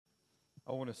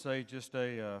I want to say just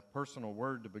a personal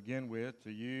word to begin with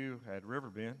to you at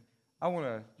Riverbend. I want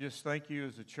to just thank you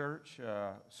as a church.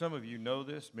 Some of you know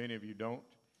this, many of you don't.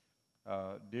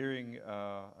 During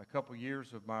a couple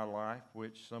years of my life,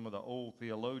 which some of the old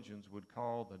theologians would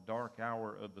call the dark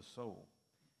hour of the soul,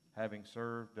 having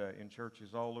served in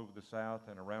churches all over the South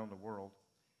and around the world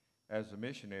as a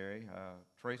missionary,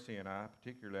 Tracy and I,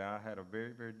 particularly I, had a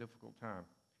very, very difficult time.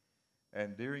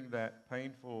 And during that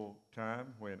painful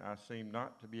time when I seemed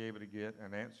not to be able to get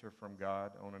an answer from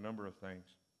God on a number of things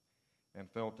and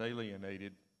felt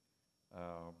alienated,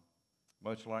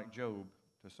 much like Job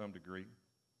to some degree,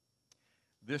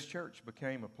 this church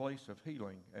became a place of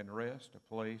healing and rest,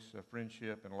 a place of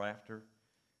friendship and laughter.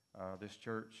 This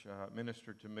church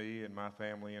ministered to me and my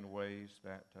family in ways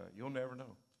that you'll never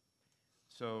know.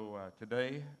 So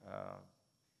today,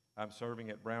 I'm serving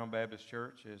at Brown Baptist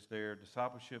Church as their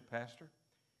discipleship pastor,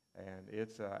 and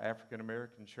it's an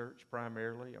African-American church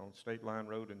primarily on State Line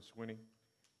Road in Swinney,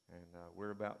 and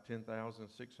we're about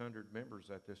 10,600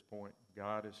 members at this point.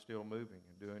 God is still moving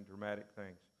and doing dramatic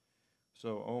things.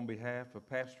 So on behalf of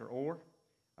Pastor Orr,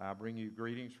 I bring you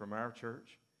greetings from our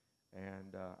church,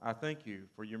 and I thank you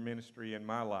for your ministry in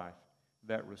my life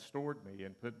that restored me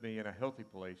and put me in a healthy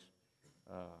place.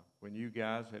 When you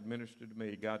guys had ministered to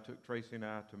me, God took Tracy and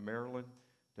I to Maryland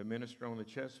to minister on the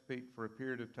Chesapeake for a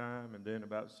period of time, and then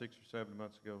about 6 or 7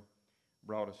 months ago,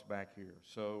 brought us back here.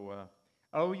 So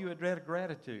I owe you a debt of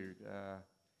gratitude.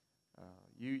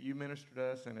 You ministered to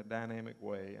us in a dynamic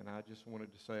way, and I just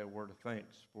wanted to say a word of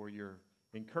thanks for your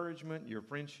encouragement, your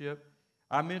friendship.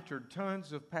 I mentored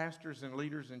tons of pastors and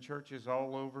leaders in churches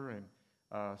all over, and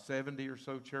 70 or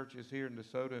so churches here in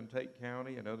DeSoto and Tate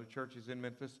County and other churches in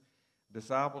Memphis.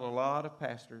 Discipled a lot of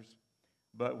pastors,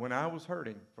 but when I was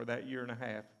hurting for that year and a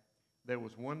half, there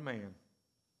was one man,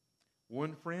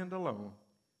 one friend alone,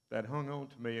 that hung on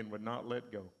to me and would not let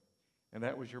go, and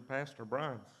that was your Pastor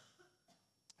Brian.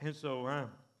 And so I'm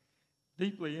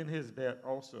deeply in his debt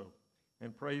also,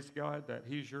 and praise God that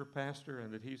he's your pastor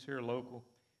and that he's here local,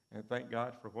 and thank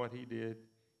God for what he did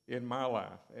in my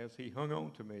life as he hung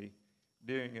on to me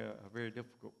during a very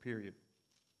difficult period.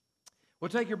 Well,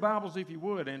 take your Bibles, if you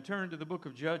would, and turn to the book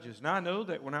of Judges. Now, I know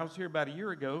that when I was here about a year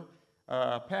ago,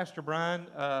 Pastor Brian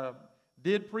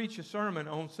did preach a sermon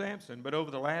on Samson, but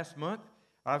over the last month,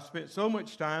 I've spent so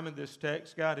much time in this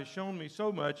text. God has shown me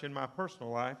so much in my personal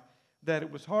life that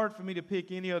it was hard for me to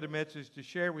pick any other message to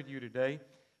share with you today.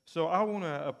 So I want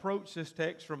to approach this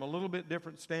text from a little bit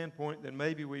different standpoint than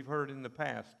maybe we've heard in the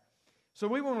past. So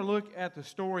we want to look at the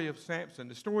story of Samson.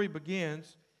 The story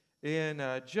begins in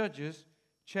Judges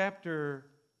chapter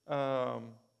 13,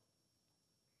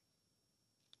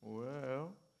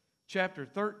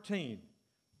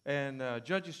 and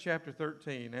Judges chapter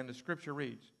 13, and the scripture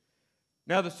reads,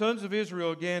 Now the sons of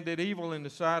Israel again did evil in the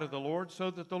sight of the Lord, so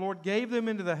that the Lord gave them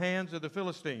into the hands of the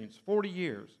Philistines 40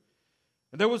 years.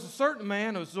 And there was a certain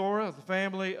man of Zorah of the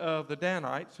family of the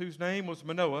Danites, whose name was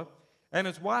Manoah, and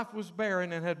his wife was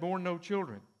barren and had borne no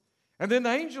children. And then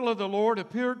the angel of the Lord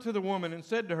appeared to the woman and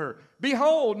said to her,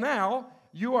 Behold, now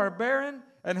you are barren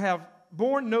and have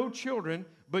borne no children,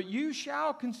 but you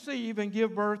shall conceive and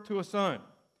give birth to a son.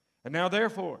 And now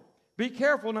therefore, be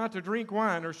careful not to drink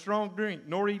wine or strong drink,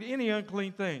 nor eat any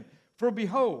unclean thing. For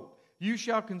behold, you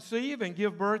shall conceive and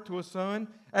give birth to a son,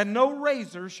 and no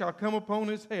razor shall come upon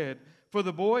his head, for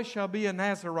the boy shall be a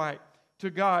Nazarite to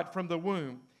God from the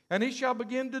womb, and he shall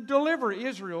begin to deliver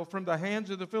Israel from the hands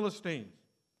of the Philistines.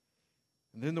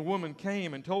 And then the woman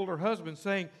came and told her husband,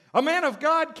 saying, A man of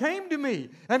God came to me,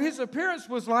 and his appearance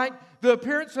was like the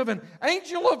appearance of an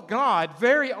angel of God,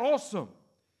 very awesome.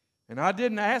 And I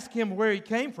didn't ask him where he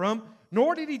came from,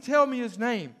 nor did he tell me his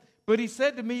name. But he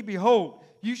said to me, Behold,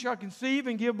 you shall conceive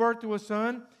and give birth to a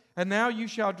son, and now you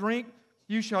shall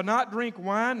not drink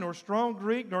wine, nor strong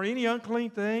drink, nor any unclean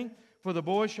thing, for the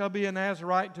boy shall be a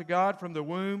Nazarite to God from the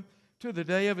womb to the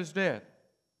day of his death.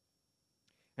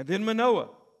 And then Manoah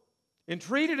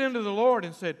entreated unto the Lord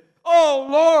and said, Oh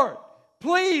Lord,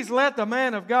 please let the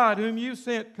man of God whom you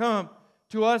sent come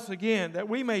to us again, that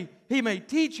he may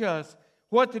teach us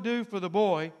what to do for the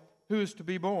boy who is to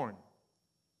be born.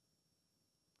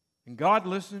 And God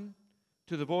listened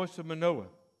to the voice of Manoah.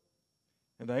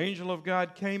 And the angel of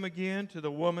God came again to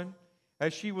the woman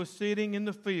as she was sitting in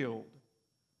the field.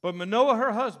 But Manoah,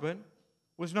 her husband,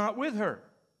 was not with her.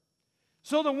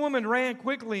 So the woman ran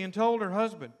quickly and told her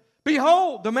husband,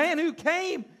 Behold, the man who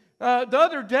came the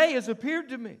other day has appeared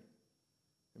to me.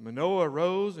 And Manoah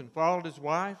arose and followed his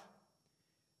wife.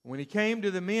 When he came to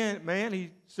the man,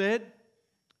 he said,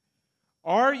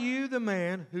 Are you the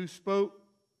man who spoke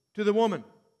to the woman?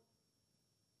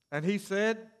 And he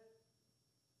said,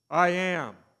 I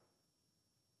am.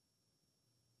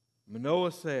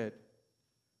 Manoah said,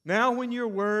 Now when your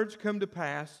words come to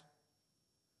pass,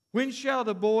 when shall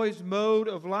the boy's mode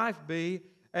of life be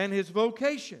and his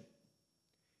vocation?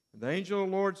 And the angel of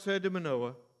the Lord said to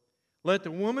Manoah, Let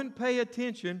the woman pay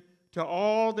attention to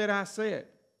all that I said.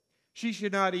 She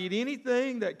should not eat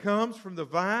anything that comes from the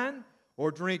vine, or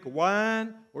drink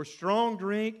wine, or strong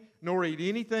drink, nor eat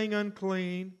anything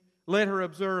unclean. Let her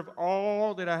observe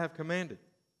all that I have commanded.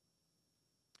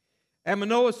 And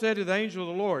Manoah said to the angel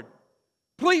of the Lord,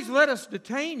 Please let us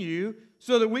detain you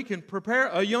so that we can prepare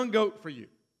a young goat for you.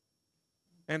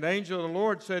 And the angel of the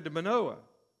Lord said to Manoah,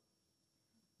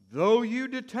 Though you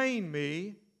detain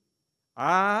me,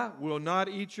 I will not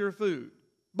eat your food.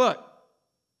 But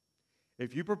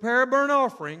if you prepare a burnt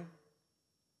offering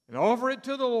and offer it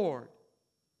to the Lord,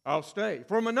 I'll stay.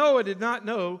 For Manoah did not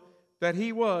know that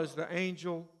he was the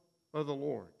angel of the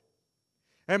Lord.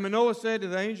 And Manoah said to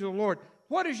the angel of the Lord,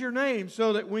 What is your name,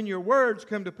 so that when your words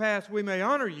come to pass we may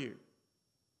honor you?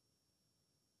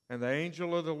 And the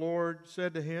angel of the Lord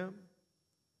said to him,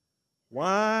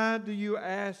 Why do you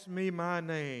ask me my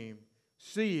name,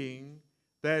 seeing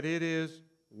that it is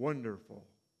wonderful?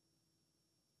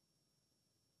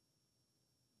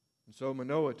 And so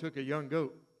Manoah took a young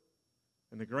goat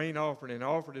and the grain offering and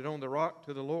offered it on the rock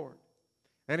to the Lord.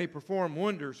 And he performed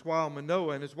wonders while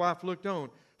Manoah and his wife looked on.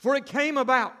 For it came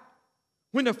about,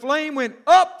 when the flame went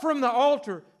up from the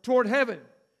altar toward heaven,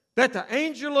 that the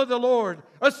angel of the Lord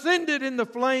ascended in the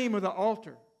flame of the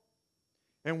altar.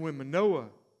 And when Manoah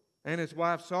and his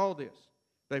wife saw this,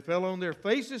 they fell on their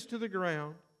faces to the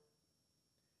ground.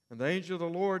 And the angel of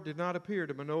the Lord did not appear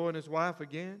to Manoah and his wife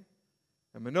again.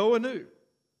 And Manoah knew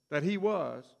that he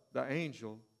was the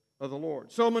angel of the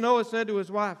Lord. So Manoah said to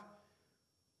his wife,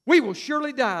 We will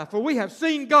surely die, for we have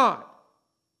seen God.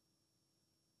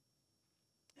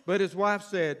 But his wife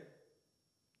said,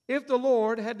 If the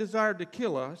Lord had desired to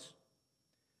kill us,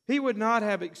 He would not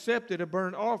have accepted a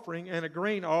burnt offering and a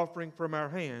grain offering from our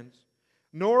hands,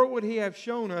 nor would He have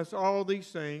shown us all these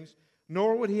things,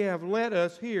 nor would He have let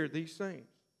us hear these things.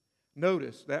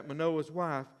 Notice that Manoah's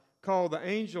wife called the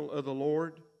angel of the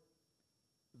Lord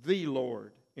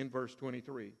in verse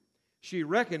 23. She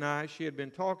recognized she had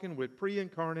been talking with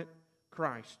pre-incarnate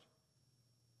Christ.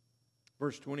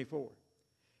 Verse 24.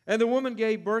 And the woman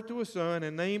gave birth to a son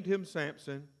and named him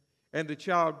Samson, and the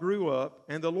child grew up,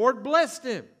 and the Lord blessed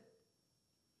him.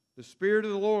 The Spirit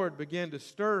of the Lord began to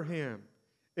stir him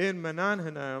in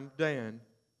Manahanan, Dan,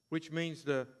 which means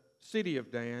the city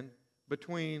of Dan,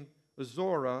 between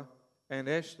Zorah and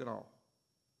Eshtaol.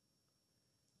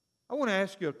 I want to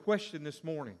ask you a question this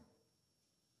morning.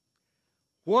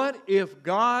 What if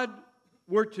God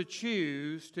were to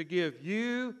choose to give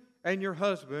you and your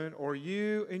husband, or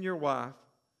you and your wife,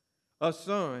 a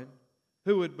son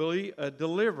who would be a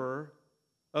deliverer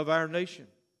of our nation?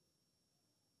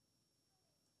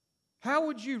 How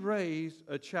would you raise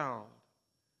a child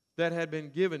that had been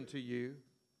given to you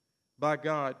by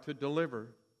God to deliver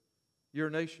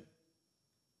your nation?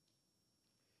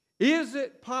 Is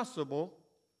it possible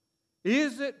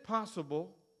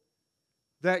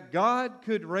that God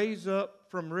could raise up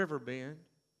from Riverbend,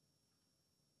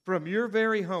 from your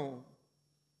very home,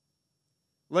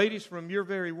 ladies from your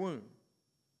very womb,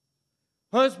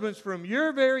 husbands from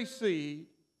your very seed,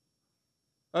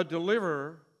 a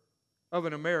deliverer of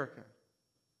an America?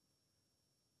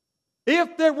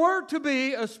 If there were to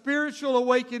be a spiritual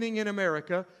awakening in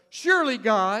America, surely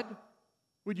God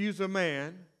would use a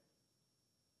man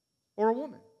or a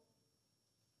woman.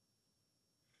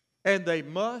 And they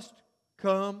must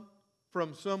come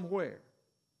from somewhere.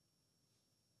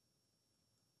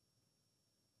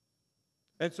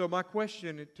 And so my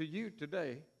question to you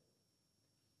today,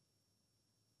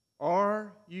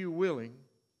 are you willing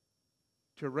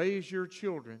to raise your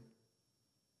children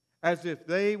as if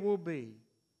they will be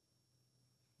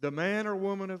the man or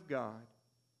woman of God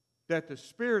that the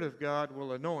Spirit of God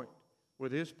will anoint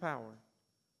with His power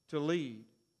to lead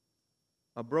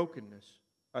a brokenness,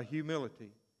 a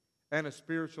humility, and a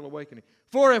spiritual awakening?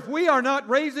 For if we are not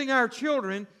raising our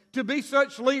children to be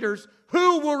such leaders,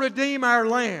 who will redeem our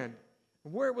land?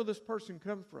 And where will this person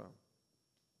come from?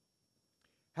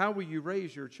 How will you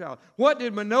raise your child? What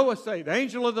did Manoah say? The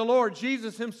angel of the Lord,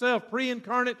 Jesus Himself,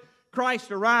 pre-incarnate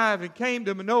Christ, arrived and came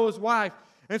to Manoah's wife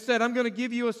and said, I'm going to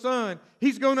give you a son.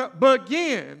 He's going to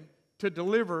begin to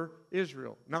deliver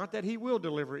Israel. Not that He will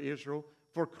deliver Israel,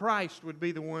 for Christ would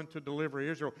be the one to deliver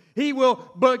Israel. He will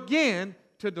begin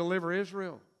to deliver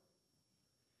Israel.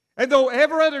 And though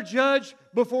every other judge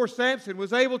before Samson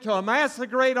was able to amass a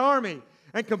great army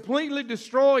and completely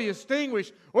destroy,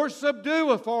 extinguish, or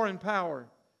subdue a foreign power,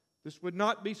 This would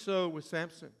not be so with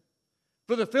Samson.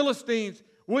 For the Philistines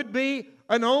would be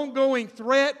an ongoing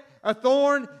threat, a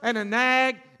thorn and a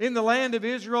nag in the land of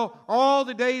Israel all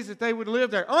the days that they would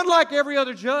live there. Unlike every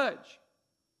other judge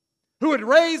who would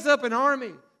raise up an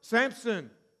army,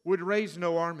 Samson would raise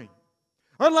no army.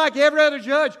 Unlike every other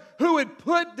judge who would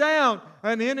put down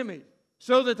an enemy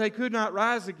so that they could not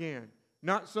rise again,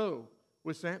 not so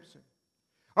with Samson.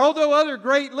 Although other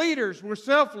great leaders were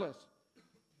selfless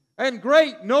and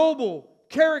great noble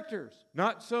characters,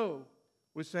 not so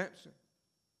with Samson.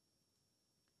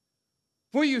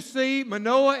 For you see,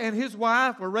 Manoah and his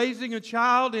wife were raising a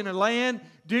child in a land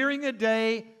during a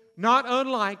day not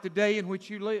unlike the day in which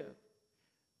you live.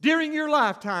 During your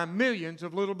lifetime, millions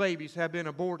of little babies have been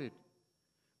aborted.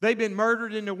 They've been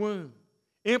murdered in the womb.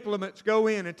 Implements go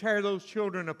in and tear those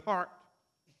children apart.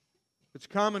 It's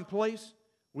commonplace.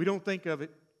 We don't think of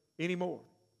it anymore.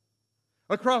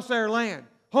 Across our land,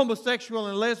 homosexual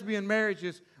and lesbian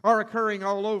marriages are occurring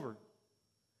all over.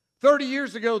 30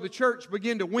 years ago, the church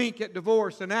began to wink at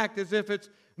divorce and act as if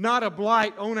it's not a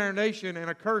blight on our nation and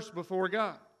a curse before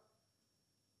God.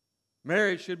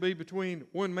 Marriage should be between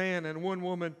one man and one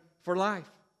woman for life.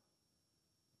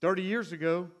 30 years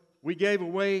ago, we gave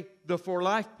away the for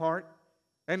life part,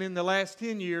 and in the last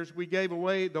 10 years, we gave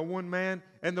away the one man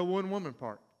and the one woman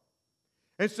part.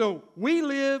 And so we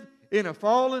live in a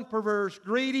fallen, perverse,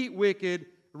 greedy, wicked,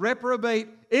 reprobate,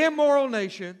 immoral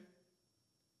nation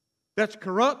that's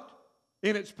corrupt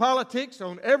in its politics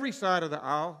on every side of the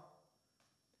aisle,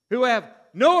 who have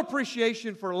no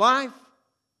appreciation for life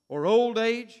or old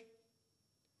age.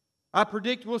 I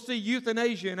predict we'll see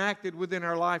euthanasia enacted within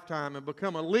our lifetime and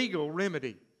become a legal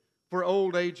remedy for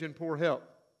old age and poor health.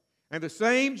 And the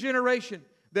same generation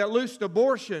that loosed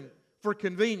abortion for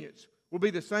convenience will be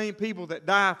the same people that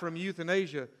die from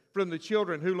euthanasia from the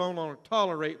children who no longer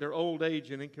tolerate their old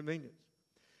age and inconvenience.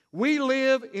 We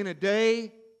live in a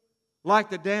day like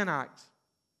the Danites,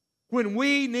 when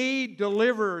we need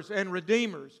deliverers and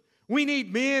redeemers. We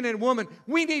need men and women.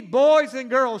 We need boys and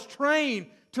girls trained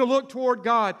to look toward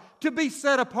God, to be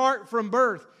set apart from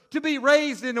birth, to be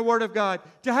raised in the Word of God,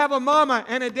 to have a mama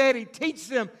and a daddy teach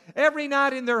them every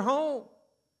night in their home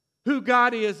who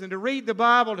God is, and to read the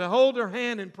Bible, to hold their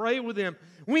hand and pray with them.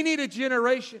 We need a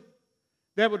generation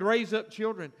that would raise up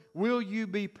children. Will you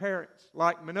be parents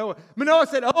like Manoah? Manoah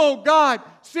said, "Oh God,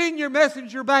 send your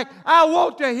messenger back. I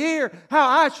want to hear how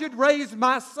I should raise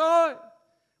my son."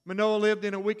 Manoah lived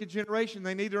in a wicked generation.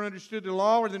 They neither understood the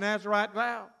law or the Nazirite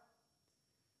vow.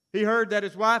 He heard that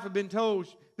his wife had been told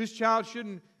this child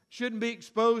shouldn't be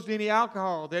exposed to any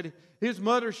alcohol, that his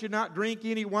mother should not drink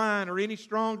any wine or any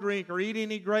strong drink or eat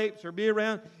any grapes or be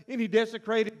around any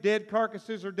desecrated dead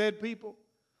carcasses or dead people.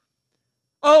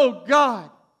 Oh God,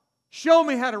 show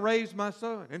me how to raise my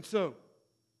son. And so,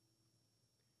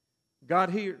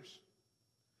 God hears.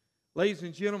 Ladies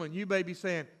and gentlemen, you may be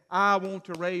saying, I want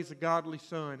to raise a godly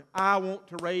son. I want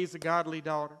to raise a godly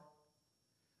daughter.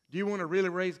 Do you want to really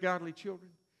raise godly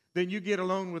children? Then you get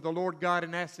alone with the Lord God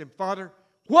and ask Him, Father,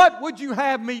 what would you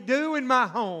have me do in my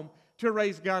home to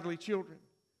raise godly children?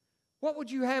 What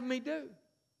would you have me do?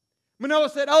 Manoah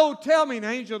said, oh, tell me. An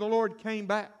angel of the Lord came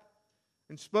back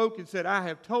and spoke and said, I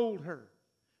have told her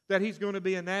that he's going to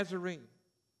be a Nazarene,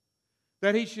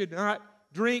 that he should not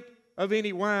drink of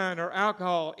any wine or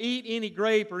alcohol, eat any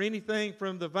grape or anything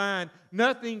from the vine,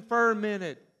 nothing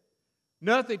fermented,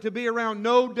 nothing, to be around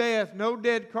no death, no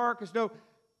dead carcass, no.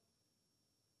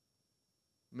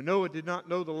 Manoah did not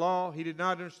know the law. He did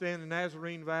not understand the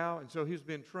Nazarene vow, and so he's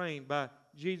been trained by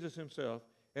Jesus himself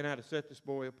in how to set this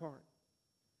boy apart.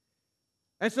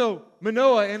 And so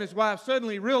Manoah and his wife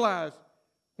suddenly realized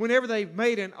whenever they've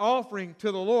made an offering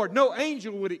to the Lord, no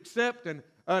angel would accept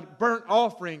a burnt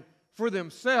offering for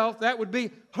themselves. That would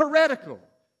be heretical.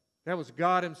 That was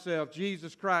God himself,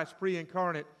 Jesus Christ,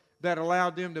 pre-incarnate, that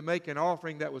allowed them to make an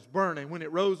offering that was burnt. And when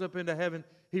it rose up into heaven,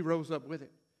 he rose up with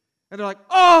it. And they're like,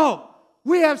 oh,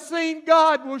 we have seen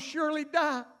God, will surely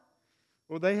die.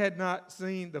 Well, they had not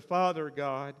seen the Father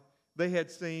God. They had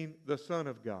seen the Son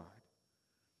of God.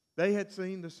 They had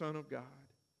seen the Son of God.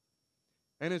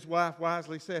 And his wife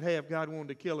wisely said, hey, if God wanted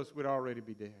to kill us, we'd already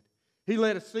be dead. He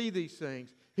let us see these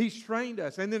things. He's trained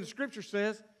us. And then the Scripture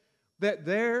says that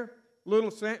there little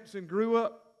Samson grew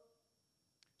up.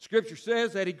 Scripture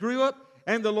says that he grew up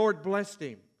and the Lord blessed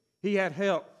him. He had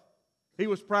health. He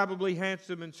was probably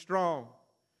handsome and strong.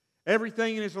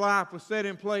 Everything in his life was set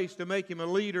in place to make him a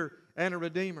leader and a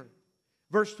redeemer.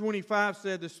 Verse 25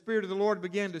 said, the Spirit of the Lord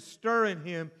began to stir in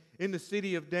him in the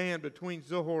city of Dan between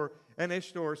Zohar and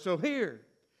Eshtaol. So here,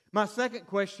 my second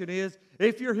question is,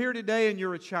 if you're here today and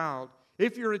you're a child,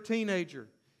 if you're a teenager,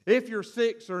 if you're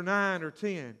 6 or 9 or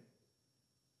 10,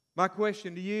 My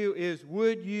question to you is,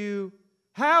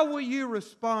 how will you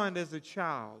respond as a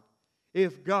child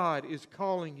if God is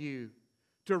calling you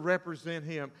to represent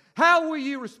Him? How will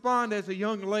you respond as a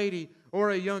young lady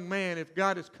or a young man if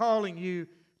God is calling you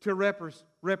to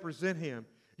represent Him?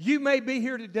 You may be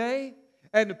here today,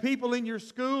 and the people in your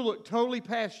school look totally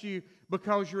past you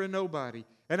because you're a nobody.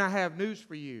 And I have news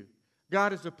for you.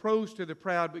 God is opposed to the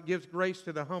proud, but gives grace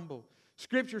to the humble.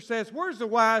 Scripture says, where's the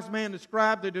wise man, the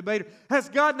scribe, the debater? Has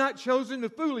God not chosen the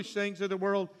foolish things of the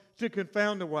world to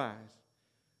confound the wise?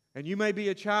 And you may be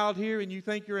a child here and you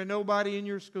think you're a nobody in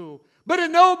your school. But a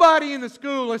nobody in the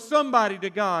school is somebody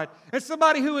to God. And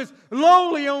somebody who is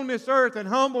lowly on this earth and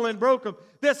humble and broken,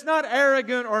 that's not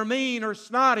arrogant or mean or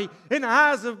snotty in the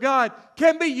eyes of God,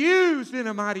 can be used in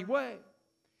a mighty way.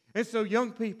 And so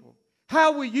young people,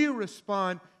 how will you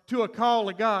respond to a call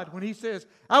of God when He says,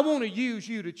 I want to use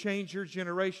you to change your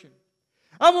generation.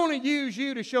 I want to use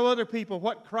you to show other people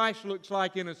what Christ looks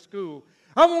like in a school.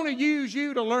 I want to use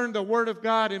you to learn the Word of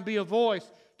God and be a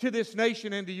voice to this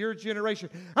nation and to your generation.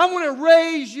 I want to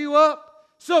raise you up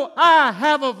so I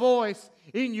have a voice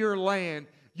in your land.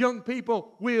 Young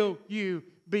people, will you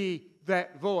be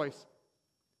that voice?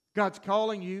 God's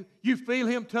calling you. You feel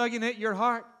Him tugging at your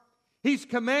heart. He's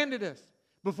commanded us.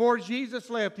 Before Jesus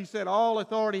left, He said, all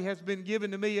authority has been given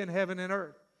to me in heaven and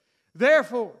earth.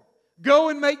 Therefore, go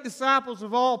and make disciples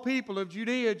of all people of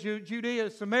Judea,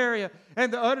 Samaria,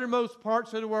 and the uttermost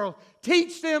parts of the world.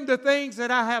 Teach them the things that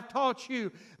I have taught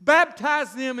you.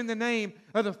 Baptize them in the name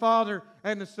of the Father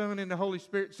and the Son and the Holy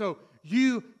Spirit. So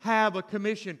you have a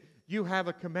commission. You have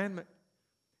a commandment.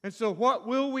 And so what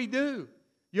will we do,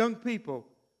 young people?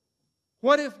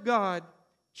 What if God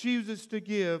chooses to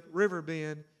give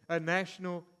Riverbend a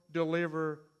national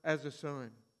deliverer as a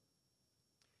son?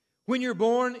 When you're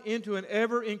born into an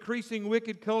ever-increasing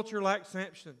wicked culture like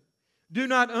Samson, do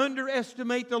not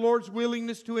underestimate the Lord's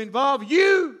willingness to involve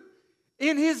you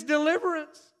in His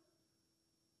deliverance.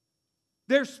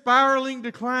 There's spiraling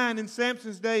decline in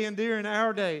Samson's day and during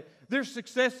our day. There's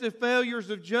successive failures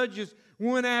of judges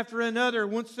one after another.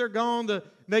 Once they're gone, the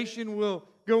nation will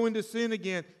go into sin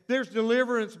again. There's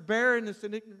deliverance, barrenness,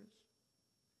 and ignorance.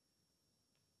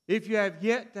 If you have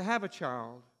yet to have a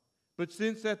child, but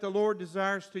since that the Lord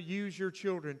desires to use your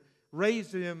children,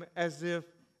 raise them as if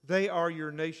they are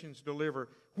your nation's deliverer.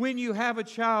 When you have a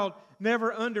child,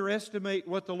 never underestimate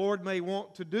what the Lord may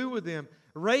want to do with them.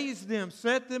 Raise them,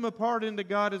 set them apart unto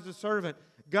God as a servant.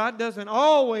 God doesn't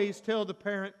always tell the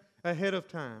parent ahead of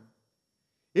time.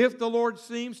 If the Lord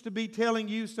seems to be telling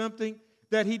you something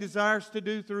that He desires to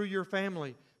do through your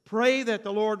family, pray that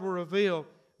the Lord will reveal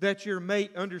that your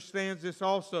mate understands this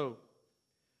also.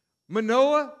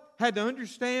 Manoah had to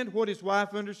understand what his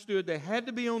wife understood. They had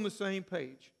to be on the same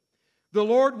page. The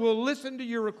Lord will listen to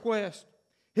your request.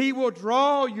 He will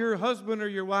draw your husband or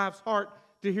your wife's heart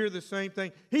to hear the same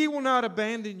thing. He will not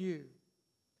abandon you.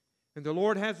 And the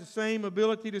Lord has the same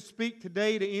ability to speak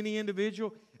today to any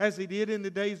individual as He did in the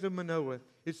days of Manoah.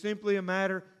 It's simply a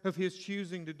matter of his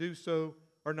choosing to do so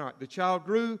or not. The child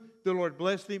grew. The Lord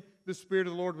blessed him. The Spirit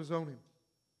of the Lord was on him.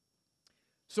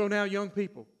 So now, young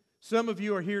people, some of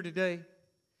you are here today,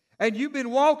 and you've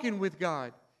been walking with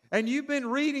God, and you've been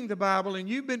reading the Bible, and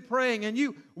you've been praying, and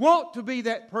you want to be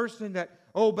that person that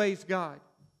obeys God.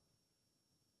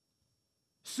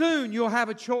 Soon you'll have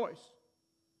a choice.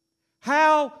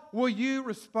 How will you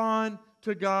respond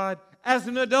to God as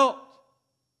an adult?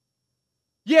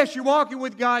 Yes, you're walking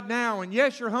with God now, and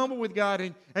yes, you're humble with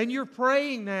God, and you're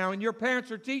praying now, and your parents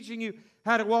are teaching you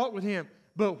how to walk with Him.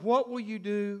 But what will you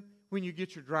do when you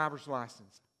get your driver's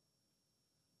license?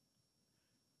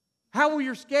 How will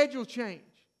your schedule change?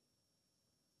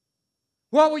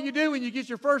 What will you do when you get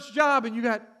your first job and you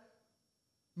got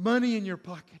money in your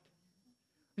pocket?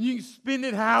 And you can spend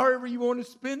it however you want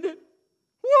to spend it?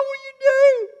 What will you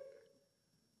do?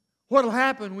 What will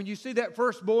happen when you see that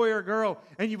first boy or girl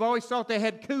and you've always thought they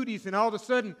had cooties and all of a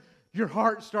sudden your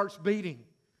heart starts beating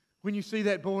when you see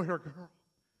that boy or girl?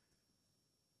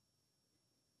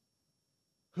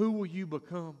 Who will you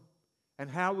become? And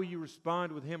how will you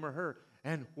respond with him or her?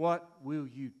 And what will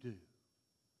you do?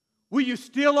 Will you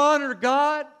still honor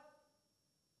God?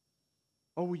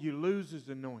 Or will you lose His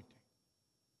anointing?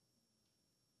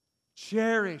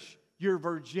 Cherish your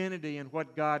virginity and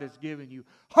what God has given you.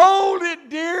 Hold it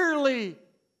dearly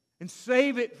and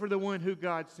save it for the one who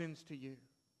God sends to you.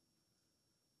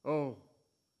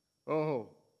 Oh.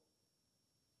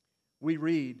 We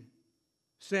read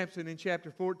Samson in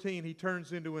chapter 14, he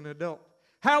turns into an adult.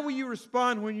 How will you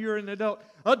respond when you're an adult?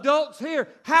 Adults here,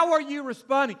 how are you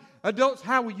responding? Adults,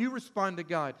 how will you respond to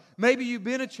God? Maybe you've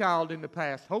been a child in the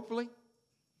past, hopefully.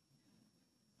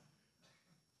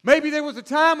 Maybe there was a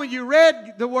time when you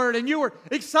read the Word and you were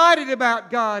excited about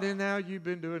God, and now you've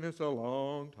been doing this a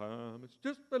long time. It's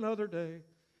just another day.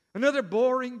 Another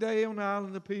boring day on the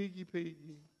island of Piggy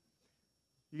Piggy.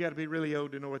 You got to be really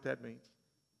old to know what that means.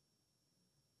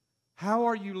 How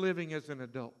are you living as an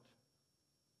adult?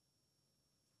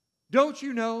 Don't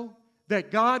you know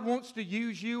that God wants to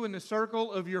use you in the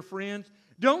circle of your friends?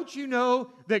 Don't you know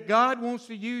that God wants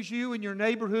to use you in your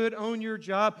neighborhood, on your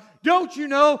job? Don't you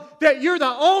know that you're the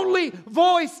only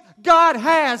voice God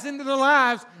has into the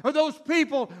lives of those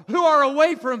people who are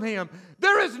away from Him?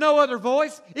 There is no other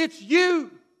voice. It's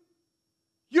you.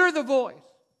 You're the voice.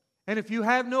 And if you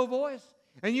have no voice,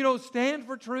 and you don't stand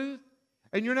for truth,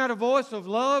 and you're not a voice of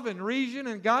love and reason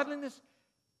and godliness,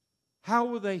 how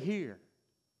will they hear?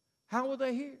 How will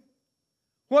they hear?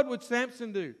 What would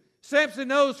Samson do? Samson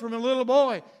knows from a little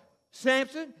boy,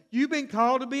 Samson, you've been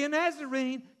called to be a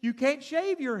Nazarene. You can't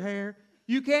shave your hair.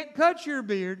 You can't cut your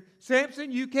beard.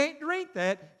 Samson, you can't drink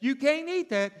that. You can't eat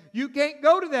that. You can't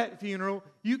go to that funeral.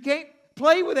 You can't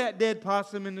play with that dead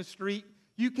possum in the street.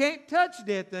 You can't touch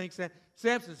dead things.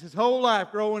 Samson's his whole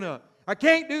life growing up. I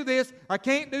can't do this. I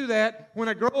can't do that. When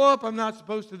I grow up, I'm not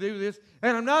supposed to do this,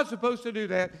 and I'm not supposed to do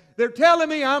that. They're telling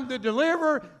me I'm the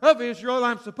deliverer of Israel.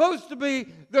 I'm supposed to be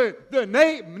the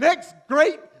next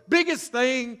great, biggest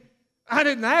thing. I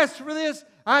didn't ask for this.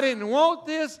 I didn't want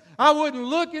this. I wasn't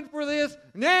looking for this.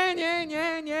 All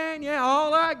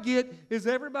I get is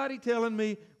everybody telling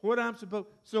me what I'm supposed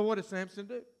to. So what does Samson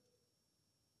do?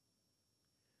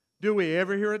 Do we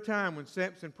ever hear a time when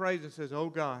Samson prays and says, oh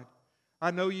God, I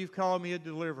know you've called me a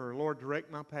deliverer. Lord,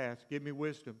 direct my path. Give me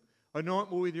wisdom.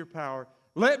 Anoint me with your power.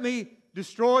 Let me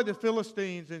destroy the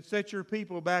Philistines and set your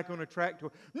people back on a track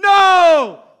to...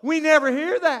 No! We never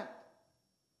hear that.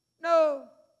 No.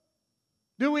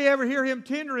 Do we ever hear him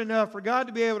tender enough for God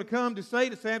to be able to come to say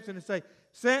to Samson and say,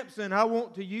 Samson, I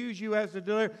want to use you as a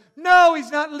deliverer? No,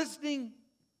 he's not listening.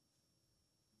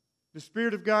 The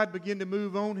Spirit of God began to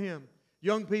move on him.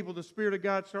 Young people, the Spirit of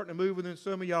God's starting to move within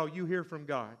some of y'all. You hear from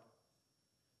God.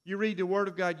 You read the Word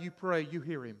of God, you pray, you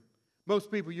hear Him.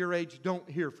 Most people your age don't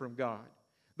hear from God.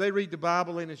 They read the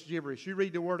Bible and it's gibberish. You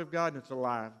read the Word of God and it's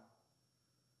alive.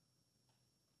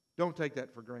 Don't take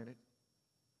that for granted.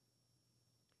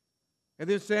 And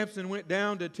then Samson went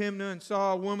down to Timnah and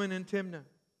saw a woman in Timnah,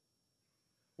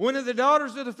 one of the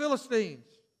daughters of the Philistines.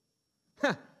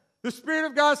 The Spirit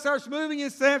of God starts moving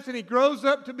in Samson. He grows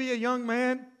up to be a young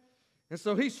man. And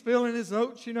so he's filling his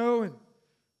oats, and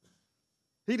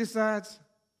he decides,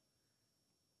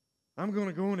 I'm going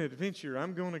to go on an adventure.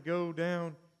 I'm going to go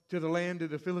down to the land of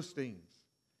the Philistines.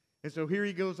 And so here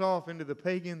he goes off into the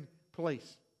pagan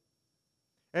place.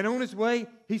 And on his way,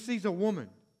 he sees a woman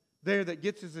there that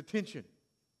gets his attention.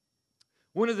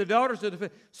 One of the daughters of the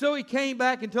Philistines. So he came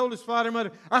back and told his father and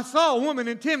mother, I saw a woman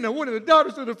in Timnah, one of the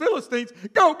daughters of the Philistines.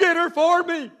 Go get her for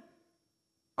me.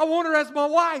 I want her as my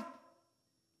wife.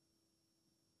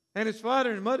 And his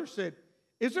father and mother said,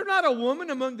 is there not a woman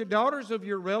among the daughters of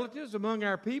your relatives, among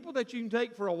our people, that you can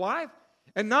take for a wife,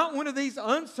 and not one of these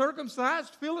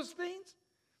uncircumcised Philistines?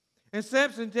 And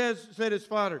Samson said to his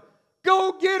father,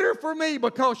 go get her for me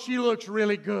because she looks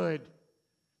really good.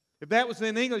 If that was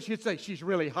in English, you'd say, she's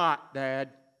really hot, Dad.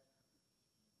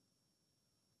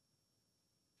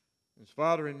 His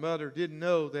father and mother didn't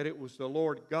know that it was the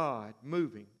Lord God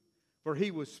moving, for He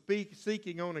was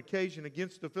seeking on occasion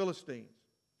against the Philistines.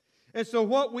 And so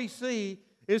what we see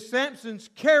is Samson's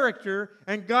character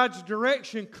and God's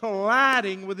direction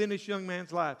colliding within this young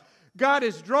man's life. God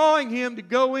is drawing him to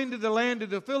go into the land of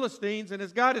the Philistines, and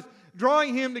as God is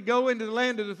drawing him to go into the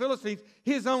land of the Philistines,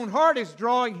 his own heart is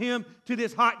drawing him to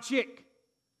this hot chick.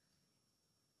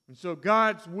 And so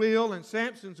God's will and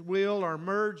Samson's will are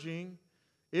merging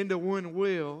into one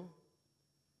will.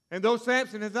 And though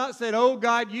Samson has not said, oh,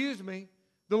 God, use me,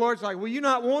 the Lord's like, well, you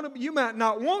might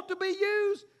not want to be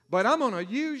used, but I'm going to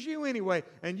use you anyway.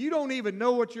 And you don't even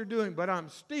know what you're doing, but I'm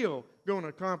still going to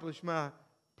accomplish my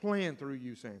plan through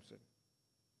you, Samson.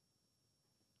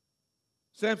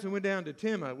 Samson went down to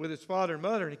Timnah with his father and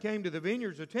mother, and he came to the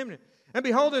vineyards of Timnah. And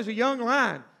behold, there's a young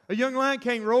lion. A young lion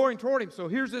came roaring toward him. So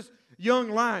here's this young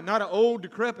lion, not an old,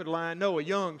 decrepit lion, no, a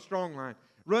young, strong lion,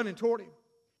 running toward him.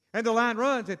 And the lion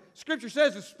runs, and Scripture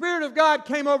says the Spirit of God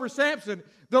came over Samson.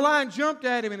 The lion jumped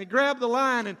at him, and he grabbed the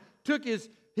lion and took his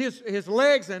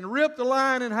legs and ripped the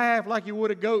lion in half like he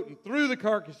would a goat and threw the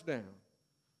carcass down.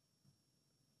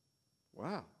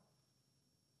 Wow.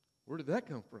 Where did that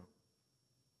come from?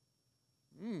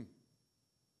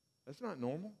 That's not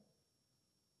normal.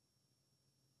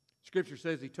 Scripture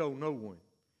says he told no one.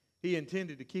 He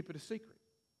intended to keep it a secret.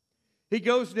 He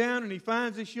goes down and he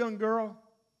finds this young girl,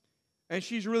 and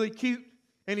she's really cute.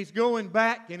 And he's going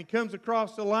back, and he comes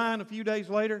across the line a few days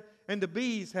later, and the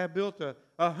bees have built a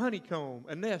honeycomb,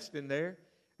 a nest in there.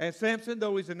 And Samson,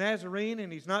 though he's a Nazarene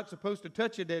and he's not supposed to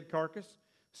touch a dead carcass,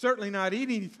 certainly not eat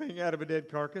anything out of a dead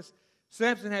carcass,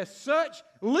 Samson has such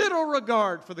little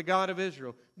regard for the God of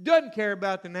Israel, doesn't care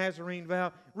about the Nazarene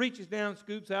vow, reaches down,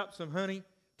 scoops out some honey,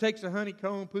 takes a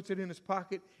honeycomb, puts it in his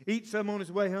pocket, eats some on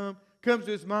his way home, comes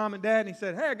to his mom and dad, and he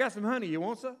said, "Hey, I got some honey. You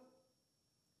want some?"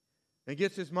 And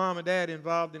gets his mom and dad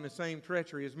involved in the same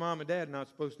treachery. His mom and dad are not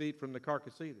supposed to eat from the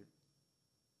carcass either.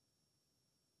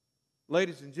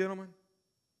 Ladies and gentlemen,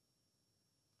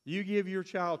 you give your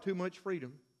child too much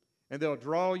freedom, and they'll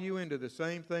draw you into the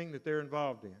same thing that they're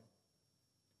involved in.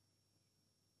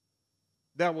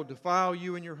 That will defile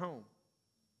you and your home.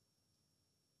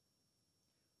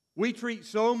 We treat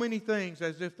so many things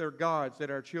as if they're gods that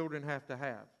our children have to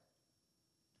have.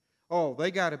 Oh,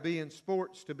 they got to be in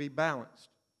sports to be balanced.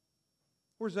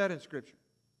 Where's that in Scripture?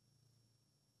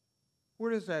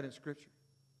 Where is that in Scripture?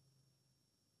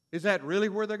 Is that really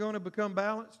where they're going to become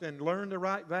balanced and learn the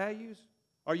right values?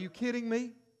 Are you kidding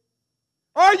me?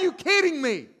 Are you kidding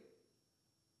me?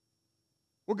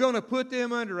 We're going to put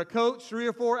them under a coach 3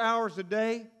 or 4 hours a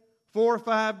day, 4 or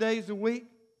 5 days a week.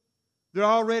 They're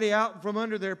already out from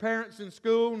under their parents in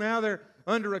school. Now they're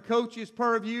under a coach's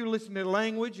purview, listening to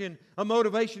language and a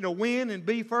motivation to win and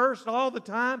be first all the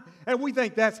time. And we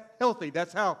think that's healthy.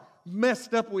 That's how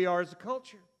messed up we are as a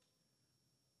culture.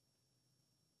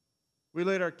 We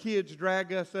let our kids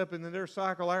drag us up into their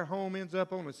cycle. Our home ends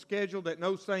up on a schedule that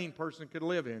no sane person could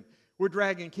live in. We're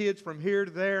dragging kids from here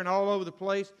to there and all over the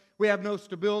place. We have no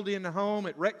stability in the home.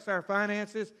 It wrecks our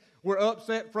finances. We're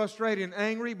upset, frustrated, and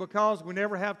angry because we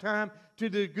never have time to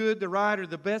do good, the right, or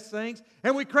the best things.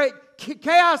 And we create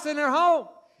chaos in our home.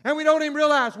 And we don't even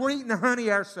realize we're eating the honey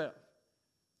ourselves.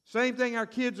 Same thing our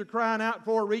kids are crying out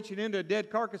for, reaching into a dead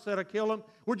carcass that'll kill them.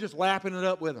 We're just lapping it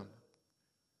up with them.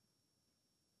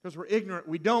 Because we're ignorant.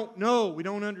 We don't know. We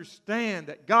don't understand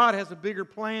that God has a bigger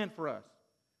plan for us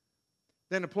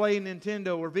than to play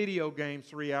Nintendo or video games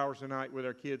 3 hours a night with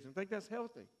our kids and think that's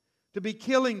healthy. To be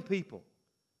killing people.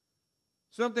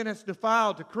 Something that's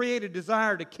defiled, to create a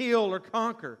desire to kill or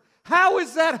conquer. How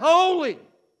is that holy?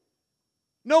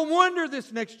 No wonder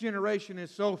this next generation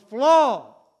is so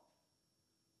flawed.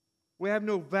 We have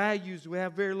no values. We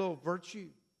have very little virtue.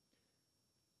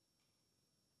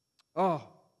 Oh,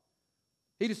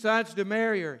 he decides to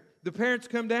marry her. The parents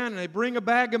come down and they bring a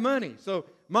bag of money. So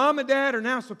mom and dad are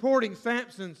now supporting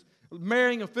Samson's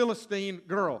marrying a Philistine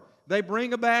girl. They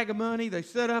bring a bag of money. They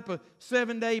set up a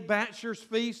 7-day bachelor's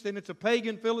feast, and it's a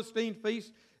pagan Philistine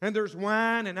feast. And there's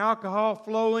wine and alcohol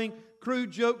flowing.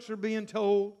 Crude jokes are being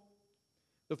told.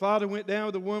 The father went down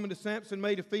with the woman to Samson,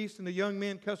 made a feast, and the young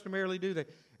men customarily do that.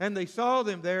 And they saw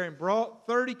them there and brought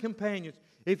 30 companions.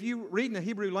 If you read in the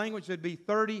Hebrew language, there'd be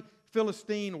 30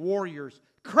 Philistine warriors.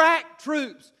 Crack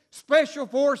troops, special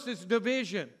forces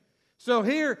division. So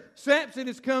here, Samson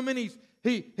is coming.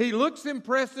 He looks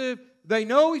impressive. They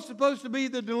know he's supposed to be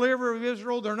the deliverer of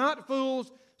Israel. They're not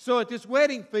fools. So at this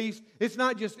wedding feast, it's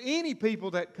not just any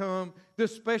people that come. The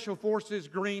special forces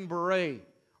Green Beret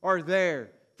are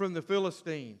there from the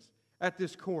Philistines at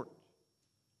this court.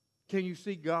 Can you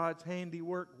see God's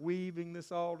handiwork weaving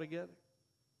this all together?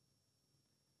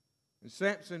 And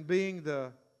Samson, being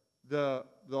the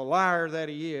liar that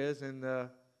he is and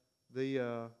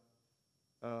the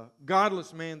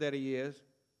godless man that he is,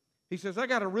 he says, I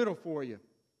got a riddle for you.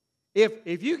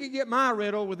 If you can get my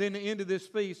riddle within the end of this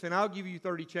feast, then I'll give you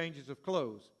 30 changes of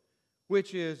clothes,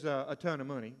 which is a ton of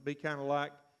money. Be kind of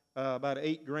like about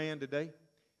 $8,000 today.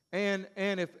 And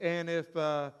if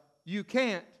you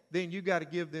can't, then you got to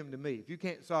give them to me. If you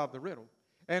can't solve the riddle,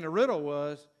 and the riddle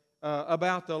was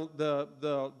about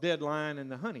the deadline and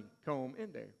the honeycomb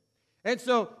in there. And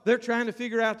so they're trying to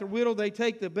figure out the riddle. They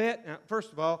take the bet. Now,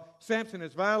 first of all, Samson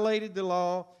has violated the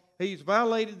law. He's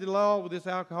violated the law with this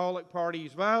alcoholic party.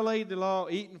 He's violated the law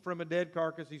eating from a dead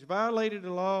carcass. He's violated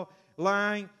the law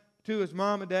lying to his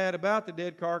mom and dad about the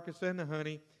dead carcass and the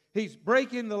honey. He's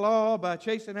breaking the law by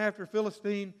chasing after a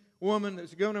Philistine woman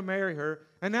that's going to marry her.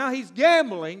 And now he's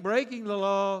gambling, breaking the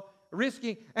law,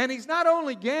 risking. And he's not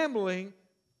only gambling,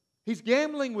 he's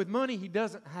gambling with money he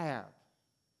doesn't have.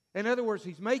 In other words,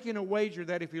 he's making a wager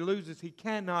that if he loses, he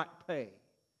cannot pay.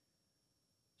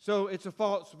 So it's a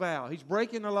false vow. He's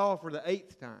breaking the law for the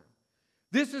 8th time.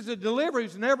 This is a deliverer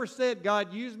who's never said,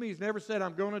 God used me. He's never said,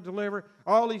 I'm going to deliver.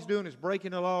 All he's doing is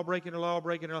breaking the law, breaking the law,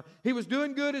 breaking the law. He was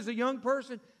doing good as a young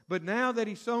person, but now that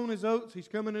he's sown his oats, he's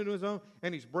coming into his own,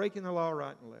 and he's breaking the law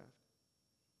right and left.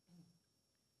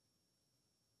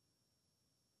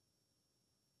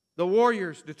 The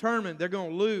warriors determined they're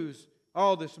going to lose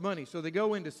all this money. So they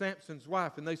go into Samson's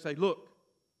wife and they say, look,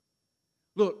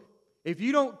 if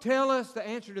you don't tell us the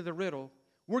answer to the riddle,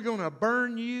 we're going to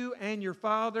burn you and your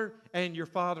father's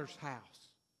house.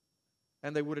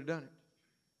 And they would have done it.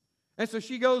 And so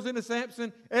she goes into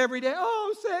Samson every day.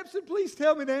 Oh, Samson, please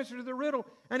tell me the answer to the riddle.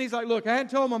 And he's like, look, I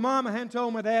hadn't told my mom, I hadn't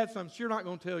told my dad, so I'm sure not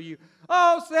going to tell you.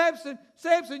 Oh,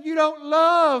 Samson, you don't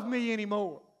love me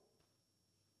anymore.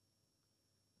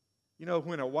 You know,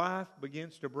 when a wife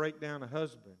begins to break down a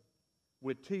husband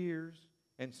with tears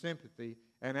and sympathy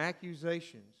and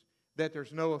accusations that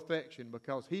there's no affection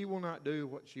because he will not do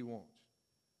what she wants,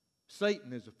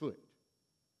 Satan is afoot.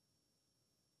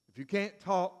 If you can't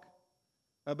talk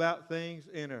about things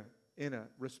in a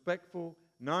respectful,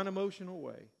 non-emotional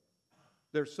way,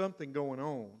 there's something going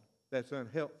on that's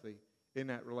unhealthy in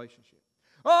that relationship.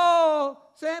 Oh,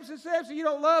 Samson, you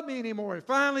don't love me anymore. And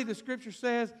finally, the Scripture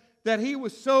says that he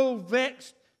was so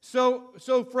vexed,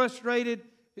 so frustrated,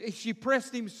 she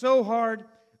pressed him so hard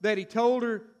that he told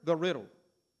her the riddle.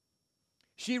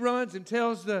 She runs and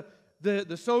tells the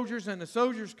soldiers, and the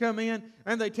soldiers come in,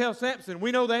 and they tell Samson,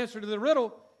 we know the answer to the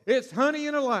riddle. It's honey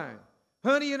in a lion,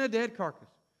 honey in a dead carcass.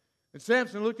 And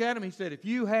Samson looked at him, he said, if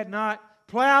you had not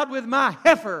plowed with my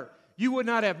heifer, you would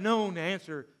not have known the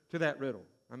answer to that riddle.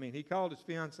 I mean, he called his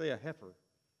fiancée a heifer.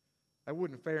 That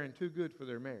wouldn't fare in too good for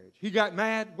their marriage. He got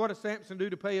mad. What does Samson do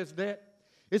to pay his debt?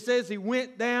 It says he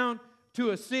went down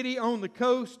to a city on the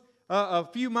coast a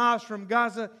few miles from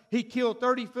Gaza. He killed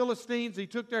 30 Philistines. He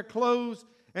took their clothes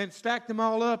and stacked them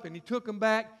all up, and he took them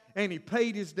back, and he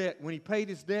paid his debt. When he paid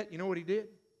his debt, you know what he did?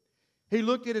 He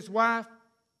looked at his wife.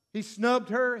 He snubbed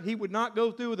her. He would not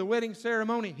go through with the wedding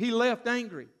ceremony. He left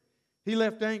angry.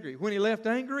 When he left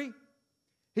angry,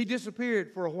 he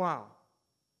disappeared for a while.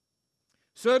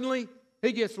 Suddenly,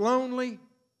 he gets lonely.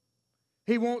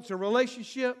 He wants a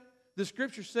relationship. The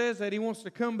Scripture says that he wants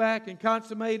to come back and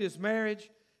consummate his marriage.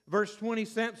 Verse 20,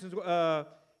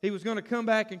 he was going to come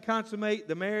back and consummate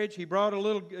the marriage. He brought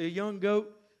a young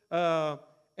goat.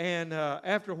 And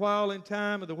after a while in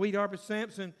time of the wheat harvest,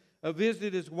 Samson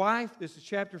visited his wife. This is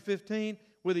chapter 15,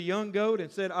 with a young goat,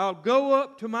 and said, I'll go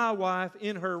up to my wife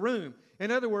in her room. In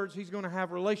other words, he's going to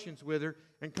have relations with her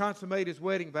and consummate his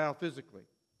wedding vow physically.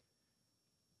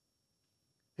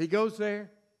 He goes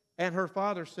there, and her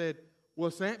father said,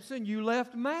 well, Samson, you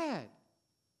left mad.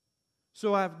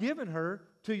 So I've given her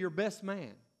to your best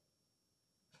man.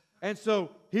 And so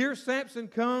here Samson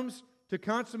comes to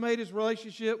consummate his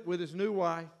relationship with his new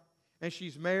wife, and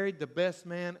she's married the best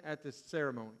man at the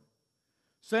ceremony.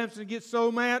 Samson gets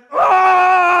so mad,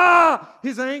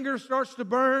 his anger starts to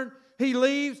burn. He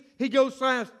leaves. He goes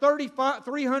finds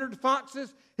 300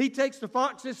 foxes. He takes the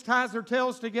foxes, ties their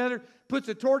tails together, puts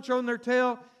a torch on their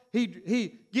tail.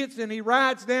 He gets and he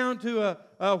rides down to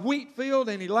a wheat field,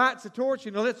 and he lights a torch,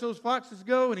 and he lets those foxes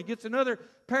go, and he gets another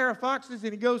pair of foxes,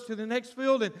 and he goes to the next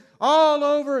field, and all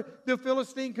over the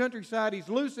Philistine countryside he's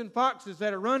loosing foxes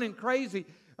that are running crazy,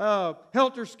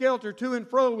 helter-skelter to and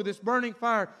fro with this burning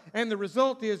fire. And the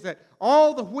result is that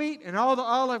all the wheat and all the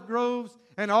olive groves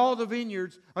and all the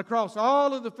vineyards across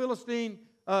all of the Philistine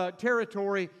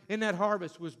territory in that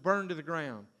harvest was burned to the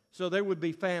ground. So there would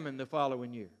be famine the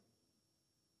following year.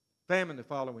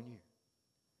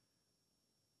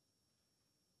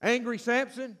 Angry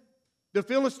Samson, the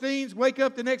Philistines wake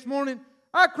up the next morning.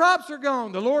 Our crops are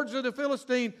gone. The lords of the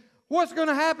Philistine, what's going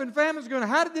to happen? Famine's going to,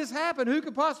 how did this happen? Who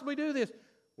could possibly do this?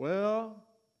 Well,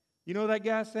 you know that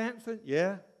guy Samson?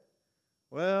 Yeah.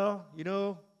 Well, you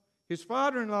know, his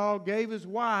father-in-law gave his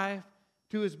wife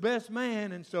to his best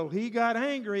man, and so he got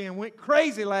angry and went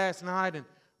crazy last night and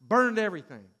burned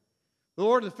everything. The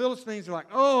Lord of the Philistines are like,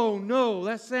 oh no,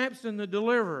 that's Samson the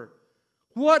deliverer.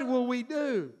 What will we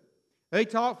do? They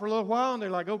talk for a little while, and they're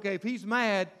like, okay, if he's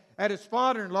mad at his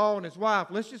father-in-law and his wife,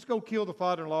 let's just go kill the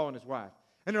father-in-law and his wife.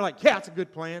 And they're like, yeah, it's a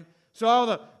good plan.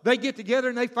 So they get together,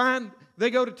 and they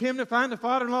go to Timnah, find the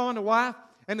father-in-law and the wife,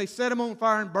 and they set them on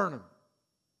fire and burn them.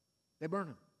 They burn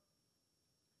them.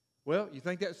 Well, you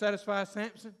think that satisfies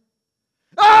Samson?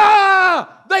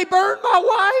 They burned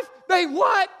my wife? They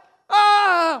what?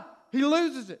 He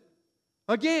loses it.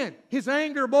 Again, his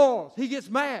anger boils. He gets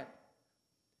mad.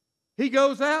 He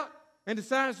goes out and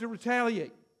decides to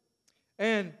retaliate.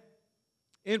 And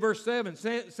in verse 7,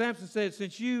 Samson said,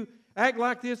 since you act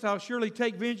like this, I'll surely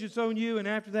take vengeance on you, and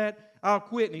after that, I'll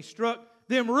quit. And he struck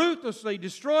them ruthlessly,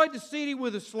 destroyed the city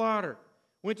with a slaughter,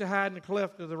 went to hide in the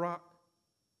cleft of the rock.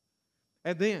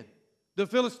 And then the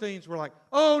Philistines were like,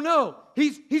 oh no,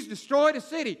 he's destroyed a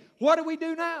city. What do we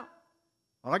do now?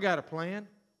 Well, I got a plan.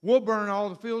 We'll burn all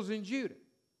the fields in Judah.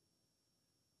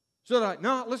 So they're like,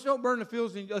 no, let's don't burn the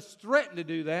fields in Judah. Let's threaten to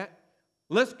do that.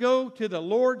 Let's go to the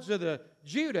lords of the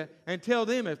Judah and tell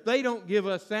them if they don't give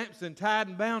us Samson tied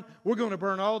and bound, we're going to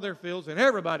burn all their fields and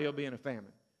everybody will be in a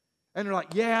famine. And they're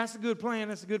like, yeah, that's a good plan,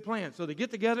 that's a good plan. So they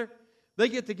get together,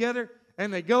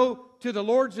 and they go to the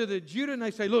lords of the Judah and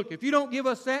they say, look, if you don't give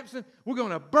us Samson, we're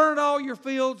going to burn all your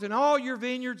fields and all your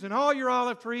vineyards and all your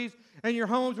olive trees and your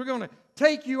homes. We're going to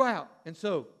take you out. And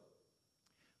so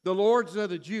the lords of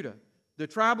the Judah, the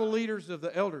tribal leaders of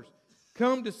the elders,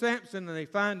 come to Samson and they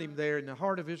find him there in the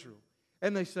heart of Israel.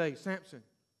 And they say, Samson,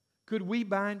 could we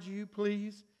bind you,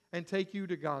 please, and take you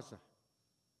to Gaza?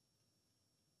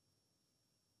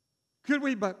 Could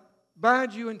we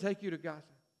bind you and take you to Gaza?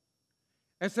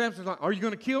 And Samson's like, are you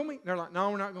going to kill me? And they're like,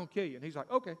 no, we're not going to kill you. And he's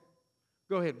like, okay,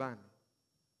 go ahead, bind me.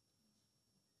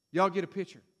 Y'all get a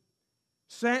picture.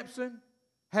 Samson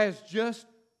has just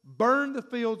burned the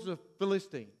fields of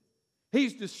Philistine.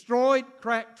 He's destroyed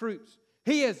crack troops.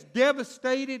 He has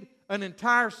devastated an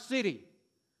entire city.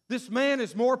 This man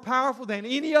is more powerful than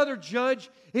any other judge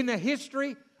in the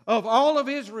history of all of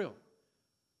Israel.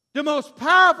 The most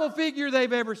powerful figure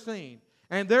they've ever seen.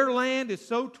 And their land is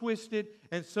so twisted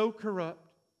and so corrupt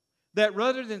that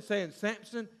rather than saying,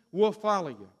 Samson, we'll follow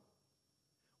you.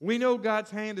 We know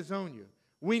God's hand is on you.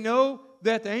 We know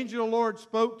that the angel of the Lord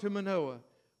spoke to Manoah.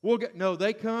 No,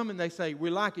 they come and they say, we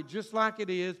like it just like it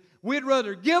is. We'd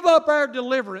rather give up our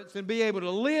deliverance and be able to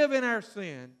live in our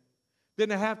sin than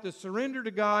to have to surrender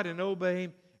to God and obey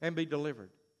Him and be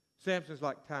delivered. Samson's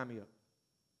like, tie me up.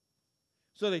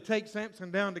 So they take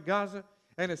Samson down to Gaza,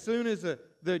 and as soon as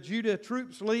the Judah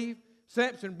troops leave,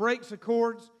 Samson breaks the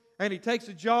cords, and he takes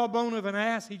a jawbone of an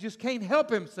ass. He just can't help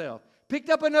himself. Picked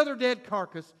up another dead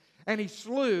carcass, and he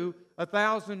slew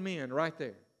 1,000 men right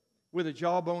there with a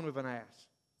jawbone of an ass.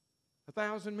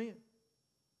 1,000 men.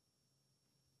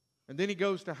 And then he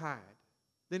goes to hide.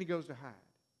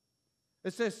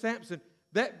 It says Samson,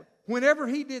 that whenever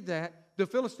he did that, the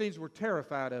Philistines were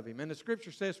terrified of him. And the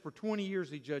Scripture says for 20 years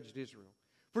he judged Israel.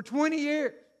 For 20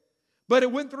 years. But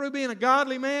it went through being a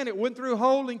godly man. It went through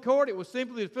holding court. It was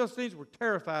simply the Philistines were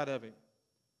terrified of him.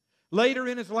 Later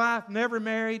in his life, never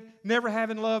married, never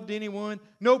having loved anyone.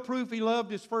 No proof he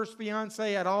loved his first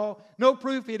fiancée at all. No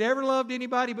proof he had ever loved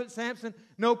anybody but Samson.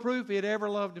 No proof he had ever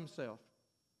loved himself.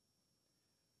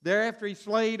 Thereafter he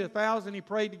slayed 1,000. He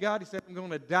prayed to God. He said, I'm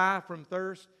going to die from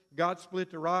thirst. God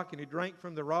split the rock and he drank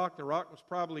from the rock. The rock was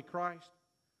probably Christ.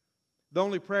 The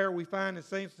only prayer we find in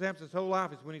Samson's whole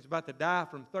life is when he's about to die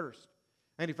from thirst.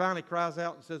 And he finally cries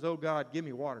out and says, oh God, give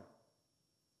me water.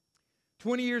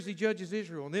 20 years he judges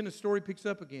Israel. And then the story picks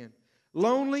up again.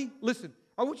 Lonely. Listen,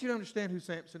 I want you to understand who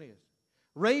Samson is.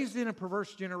 Raised in a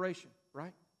perverse generation,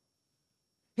 right?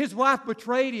 His wife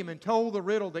betrayed him and told the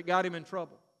riddle that got him in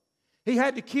trouble. He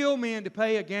had to kill men to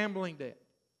pay a gambling debt.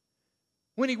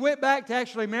 When he went back to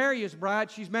actually marry his bride,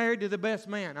 she's married to the best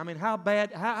man. I mean, how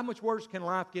much worse can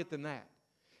life get than that?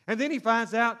 And then he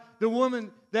finds out the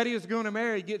woman that he is going to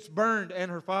marry gets burned and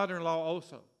her father-in-law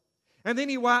also. And then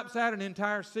he wipes out an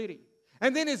entire city.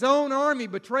 And then his own army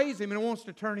betrays him and wants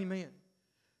to turn him in.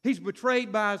 He's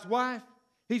betrayed by his wife.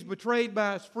 He's betrayed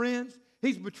by his friends.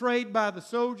 He's betrayed by the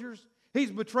soldiers.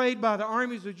 He's betrayed by the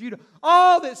armies of Judah.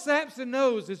 All that Samson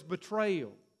knows is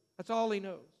betrayal. That's all he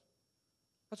knows.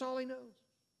 That's all he knows.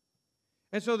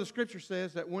 And so the Scripture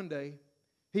says that one day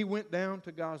he went down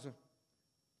to Gaza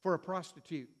for a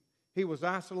prostitute. He was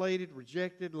isolated,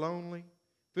 rejected, lonely,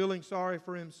 feeling sorry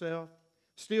for himself,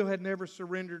 still had never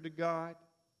surrendered to God.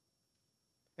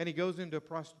 And he goes into a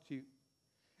prostitute.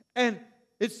 And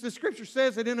the Scripture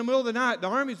says that in the middle of the night, the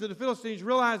armies of the Philistines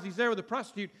realize he's there with a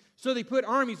prostitute, so they put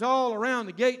armies all around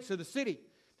the gates of the city.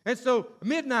 And so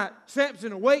midnight,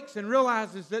 Samson awakes and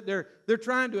realizes that they're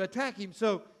trying to attack him.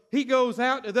 So he goes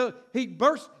out to he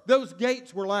bursts. Those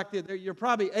gates were like this. You're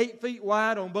probably 8 feet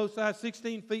wide on both sides,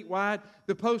 16 feet wide.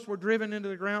 The posts were driven into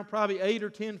the ground, probably 8 or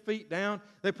 10 feet down.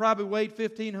 They probably weighed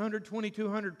 1,500,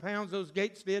 2,200 pounds, those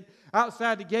gates did.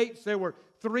 Outside the gates, there were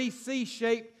 3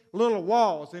 C-shaped little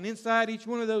walls. And inside each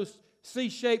one of those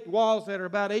C-shaped walls that are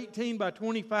about 18 by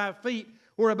 25 feet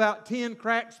were about 10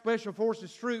 crack Special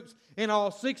Forces troops in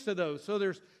all 6 of those. So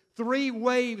there's 3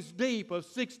 waves deep of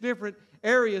 6 different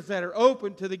areas that are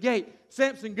open to the gate.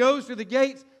 Samson goes to the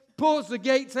gates, pulls the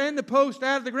gates and the post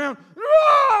out of the ground,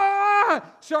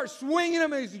 starts swinging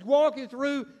them as he's walking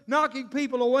through, knocking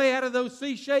people away out of those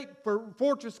C-shaped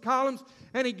fortress columns.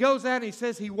 And he goes out and he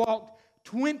says he walked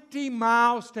 20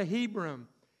 miles to Hebron.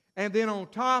 And then on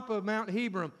top of Mount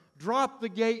Hebron, dropped the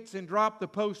gates and dropped the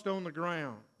post on the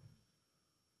ground.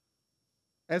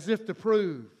 As if to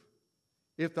prove,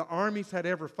 if the armies had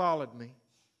ever followed me,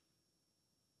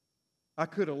 I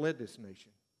could have led this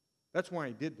nation. That's why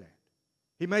he did that.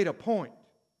 He made a point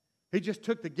He just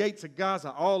took the gates of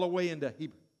Gaza all the way into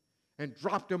Hebron and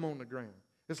dropped them on the ground.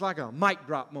 It's like a mic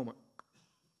drop moment.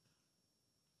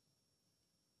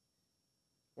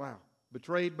 Wow.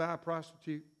 Betrayed by a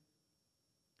prostitute.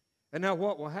 And now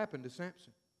what will happen to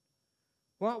Samson?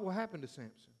 What will happen to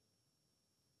Samson?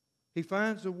 He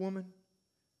finds a woman,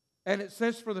 and it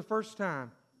says for the first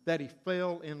time that he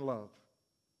fell in love.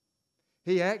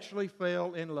 He actually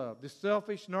fell in love. This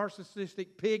selfish,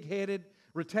 narcissistic, pig-headed,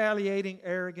 retaliating,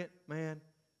 arrogant man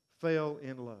fell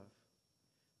in love.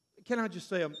 Can I just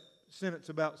say a sentence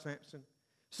about Samson?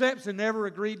 Samson never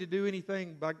agreed to do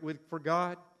anything for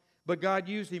God, but God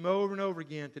used him over and over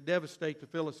again to devastate the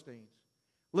Philistines.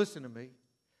 Listen to me.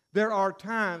 There are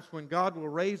times when God will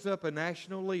raise up a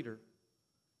national leader,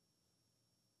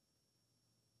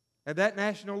 and that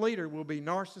national leader will be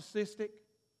narcissistic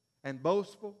and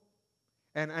boastful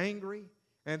and angry,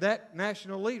 and that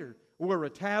national leader will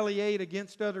retaliate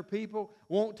against other people,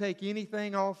 won't take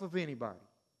anything off of anybody.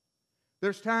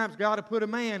 There's times God will put a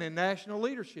man in national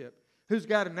leadership who's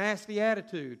got a nasty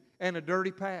attitude and a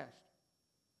dirty past.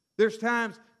 There's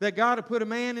times that God will put a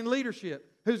man in leadership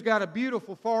who's got a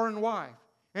beautiful foreign wife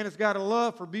and has got a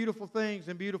love for beautiful things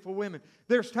and beautiful women.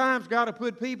 There's times God will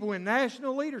put people in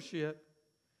national leadership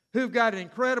who've got an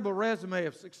incredible resume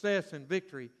of success and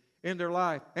victory in their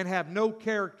life and have no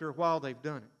character while they've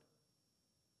done it.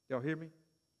 Y'all hear me?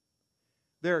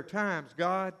 There are times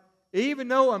God, even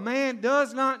though a man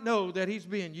does not know that he's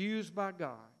being used by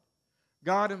God,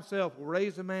 God Himself will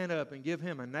raise a man up and give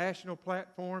him a national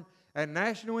platform and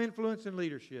national influence and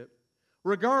leadership,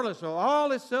 regardless of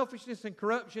all his selfishness and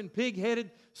corruption,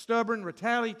 pig-headed, stubborn,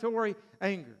 retaliatory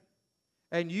anger,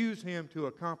 and use him to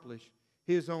accomplish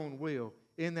His own will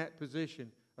in that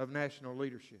position of national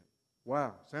leadership.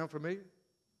 Wow, sound familiar?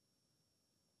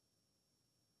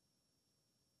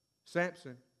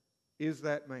 Samson is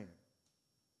that man.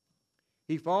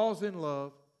 He falls in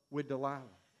love with Delilah.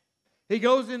 He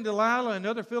goes in Delilah,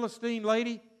 another Philistine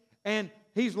lady, and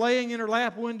he's laying in her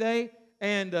lap one day,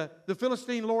 and the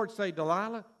Philistine lord say,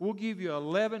 Delilah, we'll give you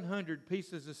 1,100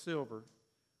 pieces of silver.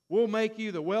 We'll make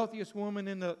you the wealthiest woman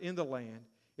in the land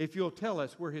if you'll tell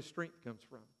us where his strength comes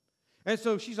from. And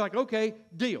so she's like, okay,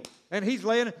 deal. And he's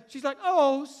laying, she's like,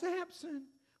 oh, Samson,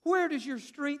 where does your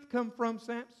strength come from,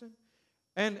 Samson?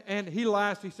 And he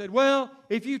lies. He said, well,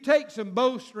 if you take some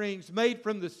bowstrings made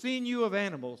from the sinew of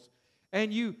animals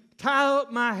and you tie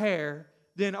up my hair,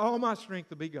 then all my strength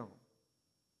will be gone.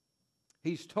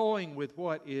 He's toying with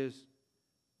what is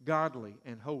godly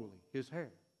and holy, his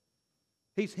hair.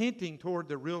 He's hinting toward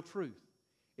the real truth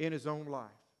in his own life.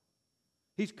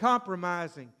 He's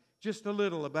compromising just a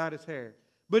little about his hair.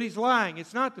 But he's lying.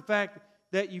 It's not the fact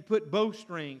that you put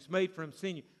bowstrings made from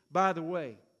sinew. By the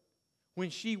way, when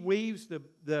she weaves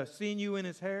the sinew in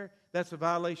his hair, that's a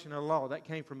violation of the law. That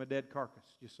came from a dead carcass,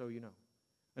 just so you know.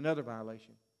 Another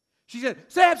violation. She said,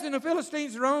 Samson, the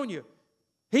Philistines are on you.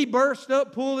 He bursts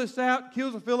up, pulls this out,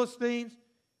 kills the Philistines.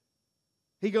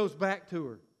 He goes back to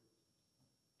her.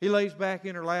 He lays back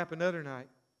in her lap another night.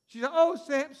 She said, oh,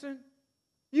 Samson,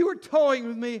 you were toying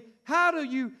with me. How do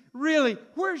you really,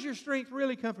 where's your strength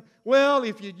really come from? Well,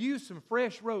 if you'd used some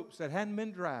fresh ropes that hadn't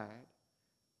been dried,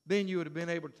 then you would have been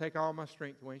able to take all my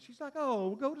strength away. And she's like, oh,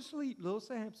 well, go to sleep, little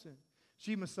Samson.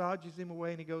 She massages him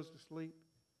away and he goes to sleep.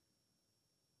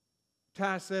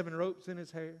 Ties 7 ropes in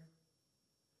his hair.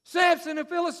 Samson, the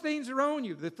Philistines are on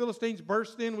you. The Philistines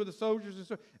burst in with the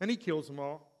soldiers and he kills them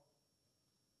all.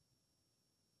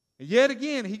 And yet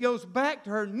again, he goes back to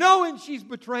her knowing she's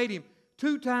betrayed him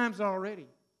 2 times already.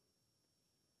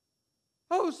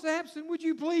 Oh, Samson, would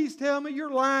you please tell me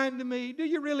you're lying to me? Do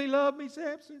you really love me,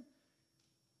 Samson?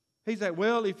 He's like,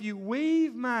 well, if you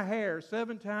weave my hair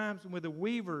 7 times with a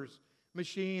weaver's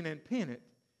machine and pin it,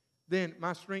 then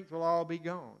my strength will all be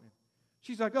gone.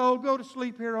 She's like, oh, go to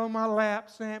sleep here on my lap,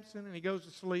 Samson. And he goes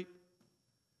to sleep.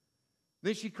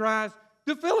 Then she cries,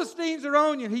 the Philistines are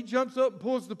on you. And he jumps up and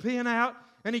pulls the pin out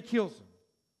and he kills them.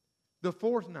 The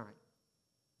 4th night,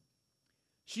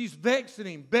 she's vexing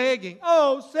him, begging,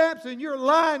 oh, Samson, you're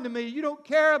lying to me. You don't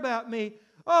care about me.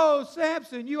 Oh,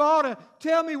 Samson, you ought to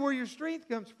tell me where your strength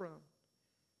comes from.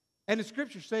 And the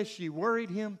Scripture says she worried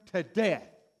him to death.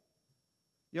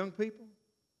 Young people,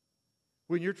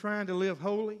 when you're trying to live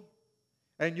holy,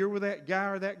 and you're with that guy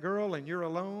or that girl and you're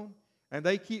alone, and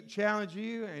they keep challenging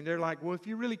you, and they're like, well, if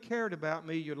you really cared about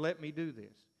me, you'd let me do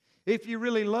this. If you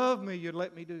really love me, you'd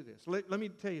let me do this. Let me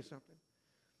tell you something.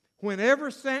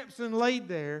 Whenever Samson laid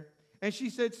there, and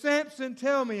she said, Samson,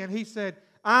 tell me, and he said,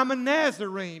 I'm a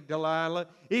Nazarene, Delilah.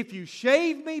 If you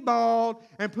shave me bald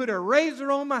and put a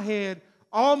razor on my head,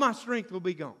 all my strength will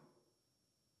be gone.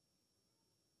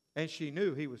 And she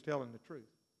knew he was telling the truth.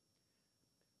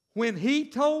 when he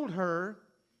told her,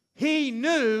 he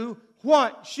knew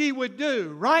what she would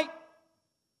do, right?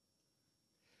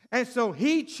 And so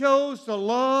he chose the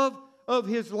love of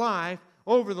his life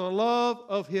over the love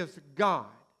of his God.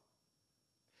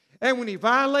 And when he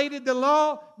violated the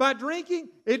law by drinking,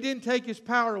 it didn't take his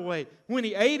power away. When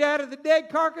he ate out of the dead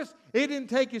carcass, it didn't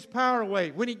take his power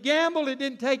away. When he gambled, it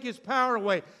didn't take his power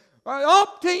away.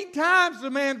 18 times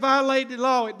the man violated the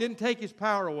law, it didn't take his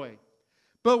power away.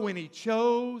 But when he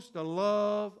chose the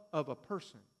love of a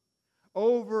person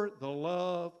over the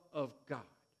love of God,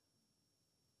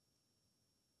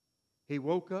 he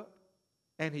woke up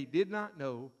and he did not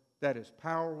know that his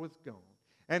power was gone.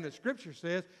 And the Scripture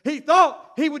says he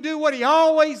thought he would do what he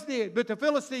always did. But the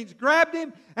Philistines grabbed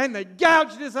him and they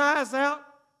gouged his eyes out,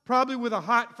 probably with a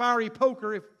hot, fiery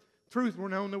poker, if truth were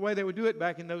known the way they would do it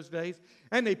back in those days.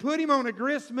 And they put him on a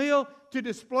grist mill to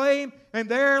display him. And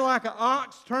there, like an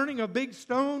ox turning a big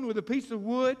stone with a piece of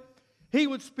wood, he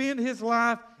would spend his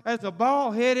life as a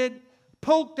bald-headed,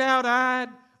 poked-out-eyed,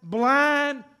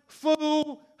 blind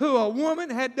fool who a woman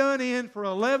had done in for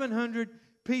 1,100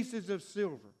 pieces of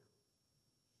silver.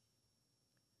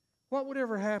 What would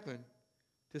ever happen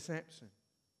to Samson?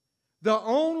 The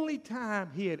only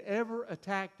time he had ever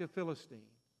attacked a Philistine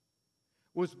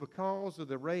was because of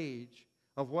the rage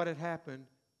of what had happened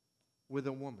with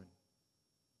a woman.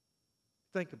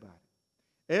 Think about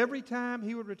it. Every time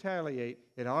he would retaliate,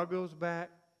 it all goes back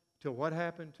to what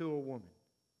happened to a woman.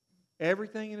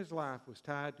 Everything in his life was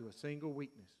tied to a single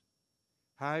weakness.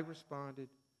 How he responded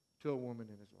to a woman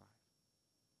in his life.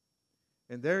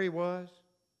 And there he was.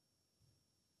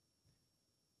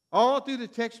 All through the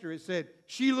texture it said,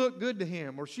 she looked good to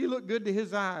him, or she looked good to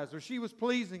his eyes, or she was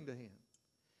pleasing to him.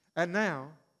 And now,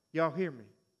 y'all hear me,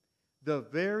 the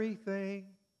very thing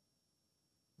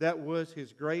that was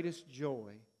his greatest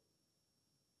joy,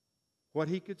 what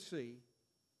he could see.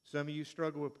 Some of you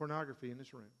struggle with pornography in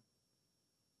this room.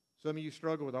 Some of you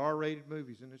struggle with R-rated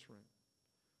movies in this room.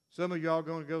 Some of y'all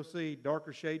going to go see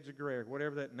Darker Shades of Grey,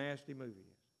 whatever that nasty movie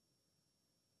is.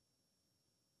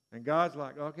 And God's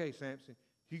like, okay, Samson,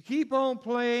 you keep on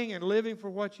playing and living for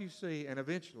what you see, and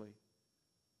eventually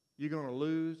you're going to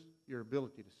lose your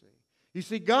ability to see. You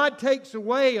see, God takes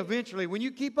away eventually. When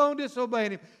you keep on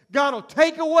disobeying Him, God will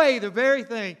take away the very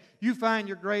thing you find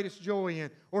your greatest joy in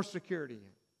or security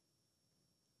in.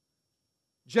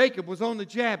 Jacob was on the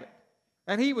Jabbok,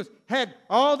 and he had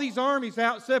all these armies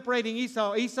out separating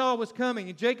Esau. Esau was coming,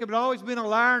 and Jacob had always been a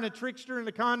liar and a trickster and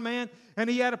a con man, and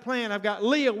he had a plan. I've got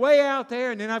Leah way out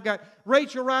there, and then I've got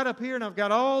Rachel right up here, and I've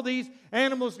got all these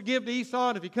animals to give to Esau,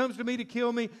 and if he comes to me to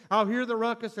kill me, I'll hear the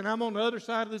ruckus, and I'm on the other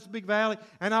side of this big valley,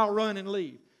 and I'll run and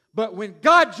leave. But when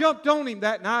God jumped on him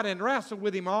that night and wrestled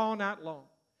with him all night long,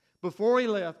 before he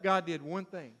left, God did one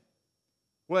thing.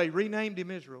 Well, He renamed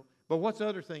him Israel, but what's the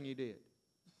other thing He did?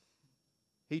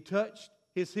 He touched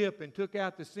his hip and took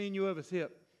out the sinew of his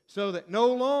hip so that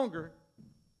no longer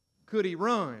could he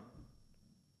run.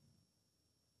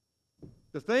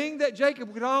 The thing that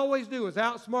Jacob could always do was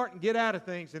outsmart and get out of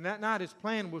things, and that night his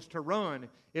plan was to run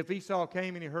if Esau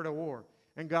came and he heard a war.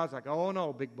 And God's like, oh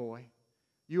no, big boy,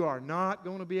 you are not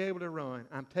going to be able to run.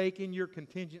 I'm taking your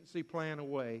contingency plan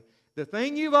away. The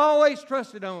thing you've always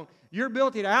trusted on, your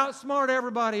ability to outsmart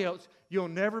everybody else, you'll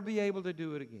never be able to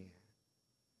do it again.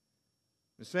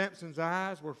 And Samson's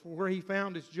eyes were where he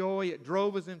found his joy. It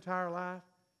drove his entire life.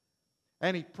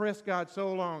 And he pressed God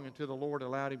so long until the Lord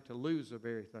allowed him to lose the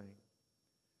very thing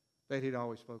that he'd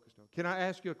always focused on. Can I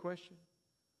ask you a question?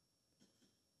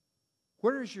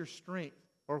 Where is your strength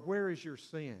or where is your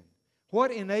sin?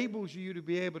 What enables you to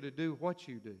be able to do what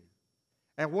you do?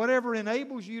 And whatever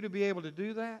enables you to be able to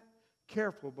do that,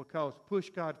 careful, because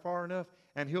push God far enough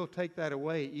and He'll take that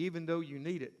away even though you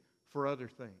need it for other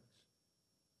things.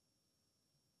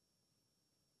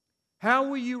 How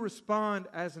will you respond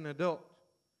as an adult?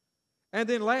 And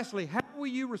then lastly, how will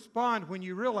you respond when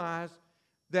you realize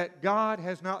that God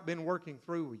has not been working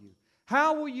through you?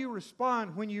 How will you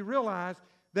respond when you realize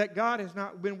that God has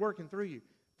not been working through you?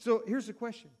 So here's the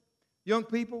question. Young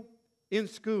people in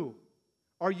school,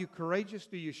 are you courageous?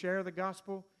 Do you share the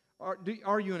gospel?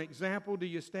 Are you an example? Do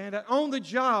you stand out? On the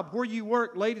job where you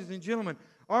work, ladies and gentlemen,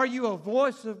 are you a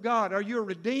voice of God? Are you a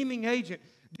redeeming agent?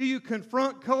 Do you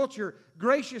confront culture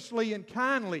graciously and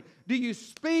kindly? Do you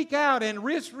speak out and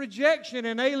risk rejection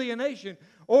and alienation?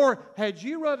 Or had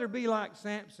you rather be like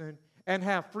Samson and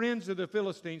have friends of the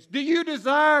Philistines? Do you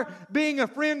desire being a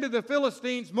friend of the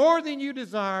Philistines more than you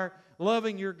desire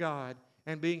loving your God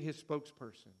and being His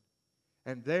spokesperson?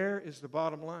 And there is the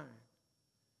bottom line.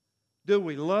 Do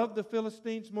we love the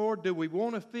Philistines more? Do we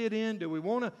want to fit in? Do we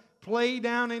want to play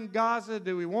down in Gaza?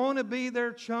 Do we want to be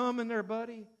their chum and their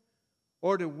buddy?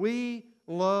 Or do we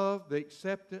love the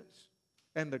acceptance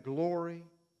and the glory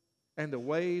and the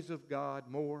ways of God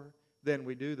more than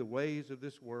we do the ways of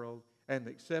this world and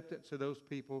the acceptance of those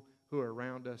people who are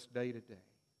around us day to day?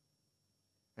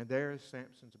 And there is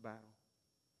Samson's battle.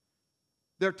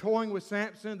 They're toying with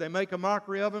Samson. They make a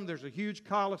mockery of him. There's a huge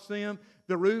coliseum.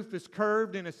 The roof is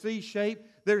curved in a C shape.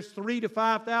 There's 3,000 to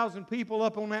 5,000 people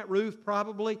up on that roof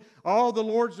probably. All the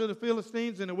lords of the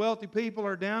Philistines and the wealthy people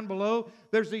are down below.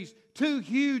 There's these two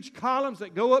huge columns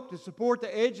that go up to support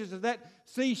the edges of that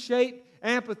C-shaped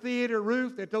amphitheater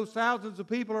roof that those thousands of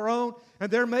people are on. And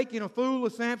they're making a fool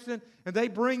of Samson. And they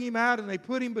bring him out and they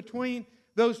put him between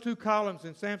those two columns.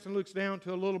 And Samson looks down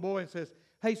to a little boy and says,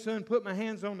 "Hey, son, put my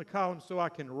hands on the columns so I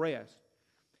can rest."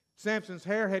 Samson's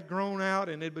hair had grown out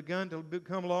and had begun to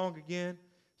become long again.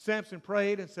 Samson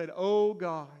prayed and said, "Oh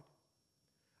God,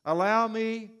 allow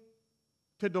me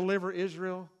to deliver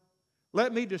Israel.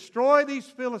 Let me destroy these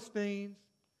Philistines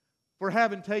for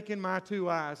having taken my two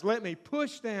eyes. Let me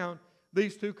push down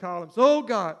these two columns. Oh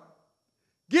God,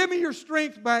 give me your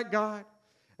strength back, God."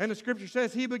 And the Scripture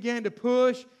says he began to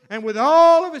push, and with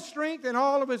all of his strength and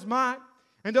all of his might,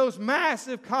 and those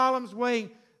massive columns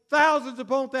weighing thousands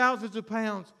upon thousands of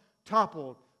pounds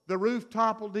toppled. The roof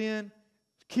toppled in,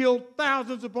 killed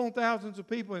thousands upon thousands of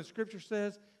people. And Scripture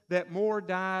says that more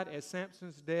died at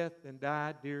Samson's death than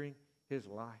died during his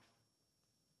life.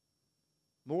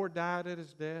 More died at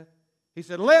his death. He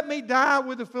said, "Let me die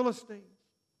with the Philistines."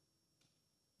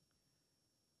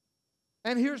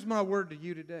 And here's my word to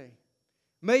you today.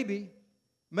 Maybe,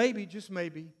 just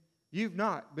maybe, you've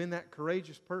not been that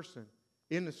courageous person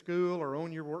in the school or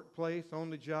on your workplace, on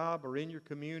the job, or in your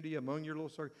community, among your little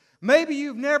circle. Maybe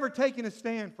you've never taken a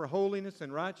stand for holiness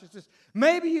and righteousness.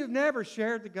 Maybe you've never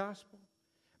shared the gospel.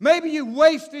 Maybe you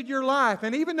wasted your life,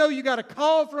 and even though you got a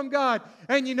call from God,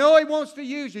 and you know He wants to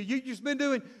use you, you've just been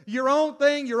doing your own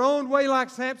thing, your own way like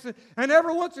Samson, and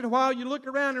every once in a while you look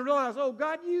around and realize, oh,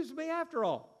 God used me after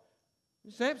all.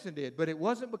 Samson did, but it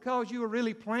wasn't because you were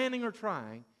really planning or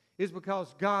trying. It's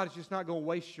because God is just not going to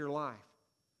waste your life.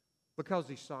 Because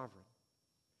He's sovereign.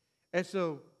 And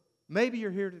so, maybe you're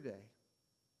here today,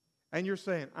 and you're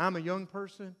saying, I'm a young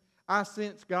person. I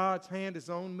sense God's hand is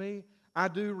on me. I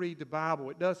do read the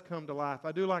Bible. It does come to life.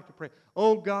 I do like to pray.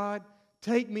 Oh, God,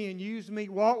 take me and use me.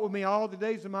 Walk with me all the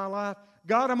days of my life.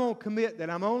 God, I'm going to commit that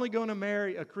I'm only going to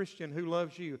marry a Christian who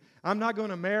loves you. I'm not going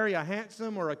to marry a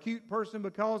handsome or a cute person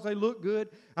because they look good.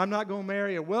 I'm not going to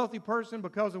marry a wealthy person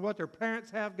because of what their parents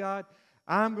have, God.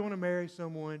 I'm going to marry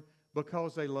someone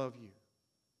because they love you.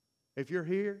 If you're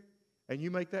here and you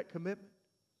make that commitment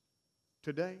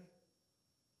today,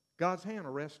 God's hand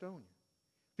will rest on you.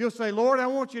 If you'll say, Lord, I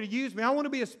want you to use me. I want to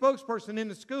be a spokesperson in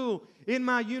the school, in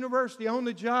my university, on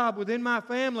the job, within my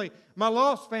family, my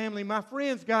lost family, my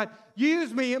friends. God,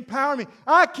 use me, empower me.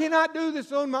 I cannot do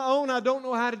this on my own. I don't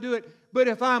know how to do it. But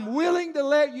if I'm willing to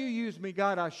let you use me,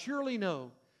 God, I surely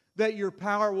know that your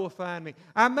power will find me.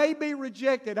 I may be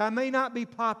rejected. I may not be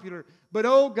popular. But,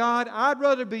 oh God, I'd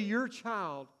rather be your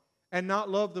child and not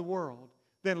love the world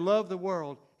than love the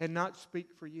world and not speak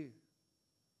for you.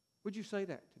 Would you say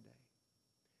that today?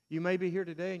 You may be here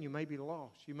today and you may be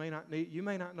lost. You may not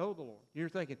know the Lord. You're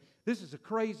thinking, this is a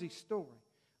crazy story.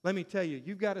 Let me tell you,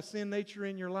 you've got a sin nature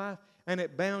in your life and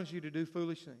it bounds you to do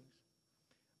foolish things.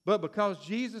 But because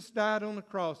Jesus died on the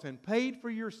cross and paid for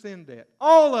your sin debt,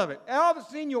 all of it, all the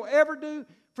sin you'll ever do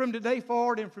from today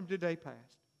forward and from today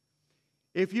past,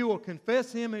 if you will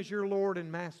confess Him as your Lord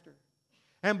and Master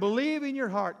and believe in your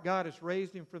heart God has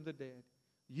raised Him from the dead,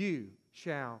 you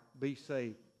shall be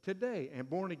saved today and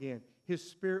born again. His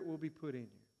Spirit will be put in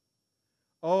you.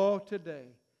 Oh, today,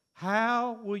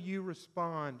 how will you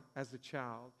respond as a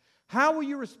child? How will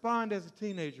you respond as a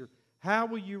teenager? How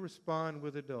will you respond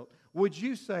with adult? Would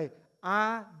you say,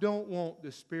 I don't want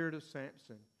the spirit of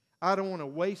Samson. I don't want to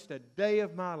waste a day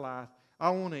of my life. I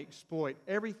want to exploit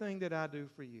everything that I do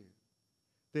for you.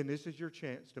 Then this is your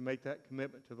chance to make that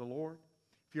commitment to the Lord.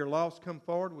 If you're lost, come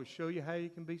forward. We'll show you how you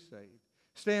can be saved.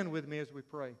 Stand with me as we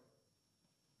pray.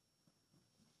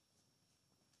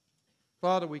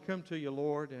 Father, we come to you,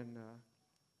 Lord, and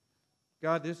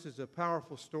God, this is a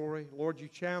powerful story. Lord, you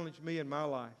challenged me in my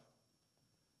life.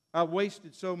 I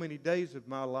wasted so many days of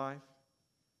my life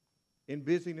in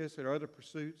busyness or other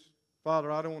pursuits.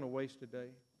 Father, I don't want to waste a day.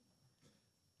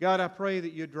 God, I pray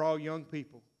that you draw young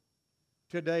people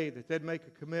today, that they'd make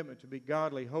a commitment to be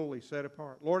godly, holy, set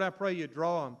apart. Lord, I pray you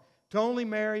draw them to only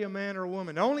marry a man or a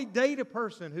woman, to only date a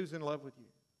person who's in love with you.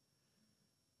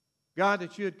 God,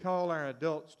 that you'd call our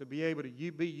adults to be able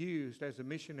to be used as a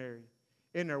missionary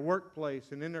in their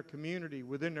workplace and in their community,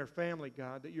 within their family,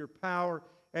 God, that your power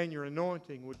and your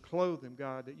anointing would clothe them,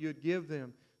 God, that you'd give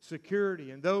them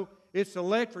security. And though it's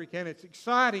electric and it's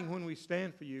exciting when we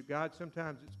stand for you, God,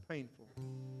 sometimes it's painful.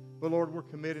 But Lord, we're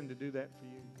committed to do that for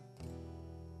you.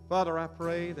 Father, I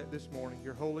pray that this morning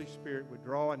your Holy Spirit would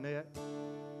draw a net.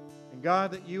 And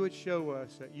God, that you would show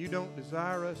us that you don't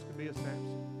desire us to be a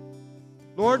Samson.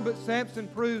 Lord, but Samson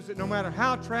proves that no matter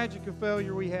how tragic a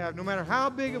failure we have, no matter how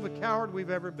big of a coward we've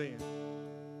ever been,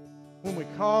 when we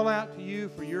call out to you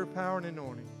for your power and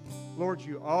anointing, Lord,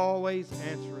 you always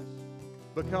answer us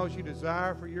because you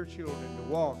desire for your children to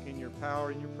walk in your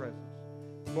power and your presence.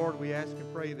 Lord, we ask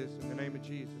and pray this in the name of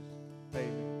Jesus.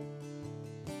 Amen.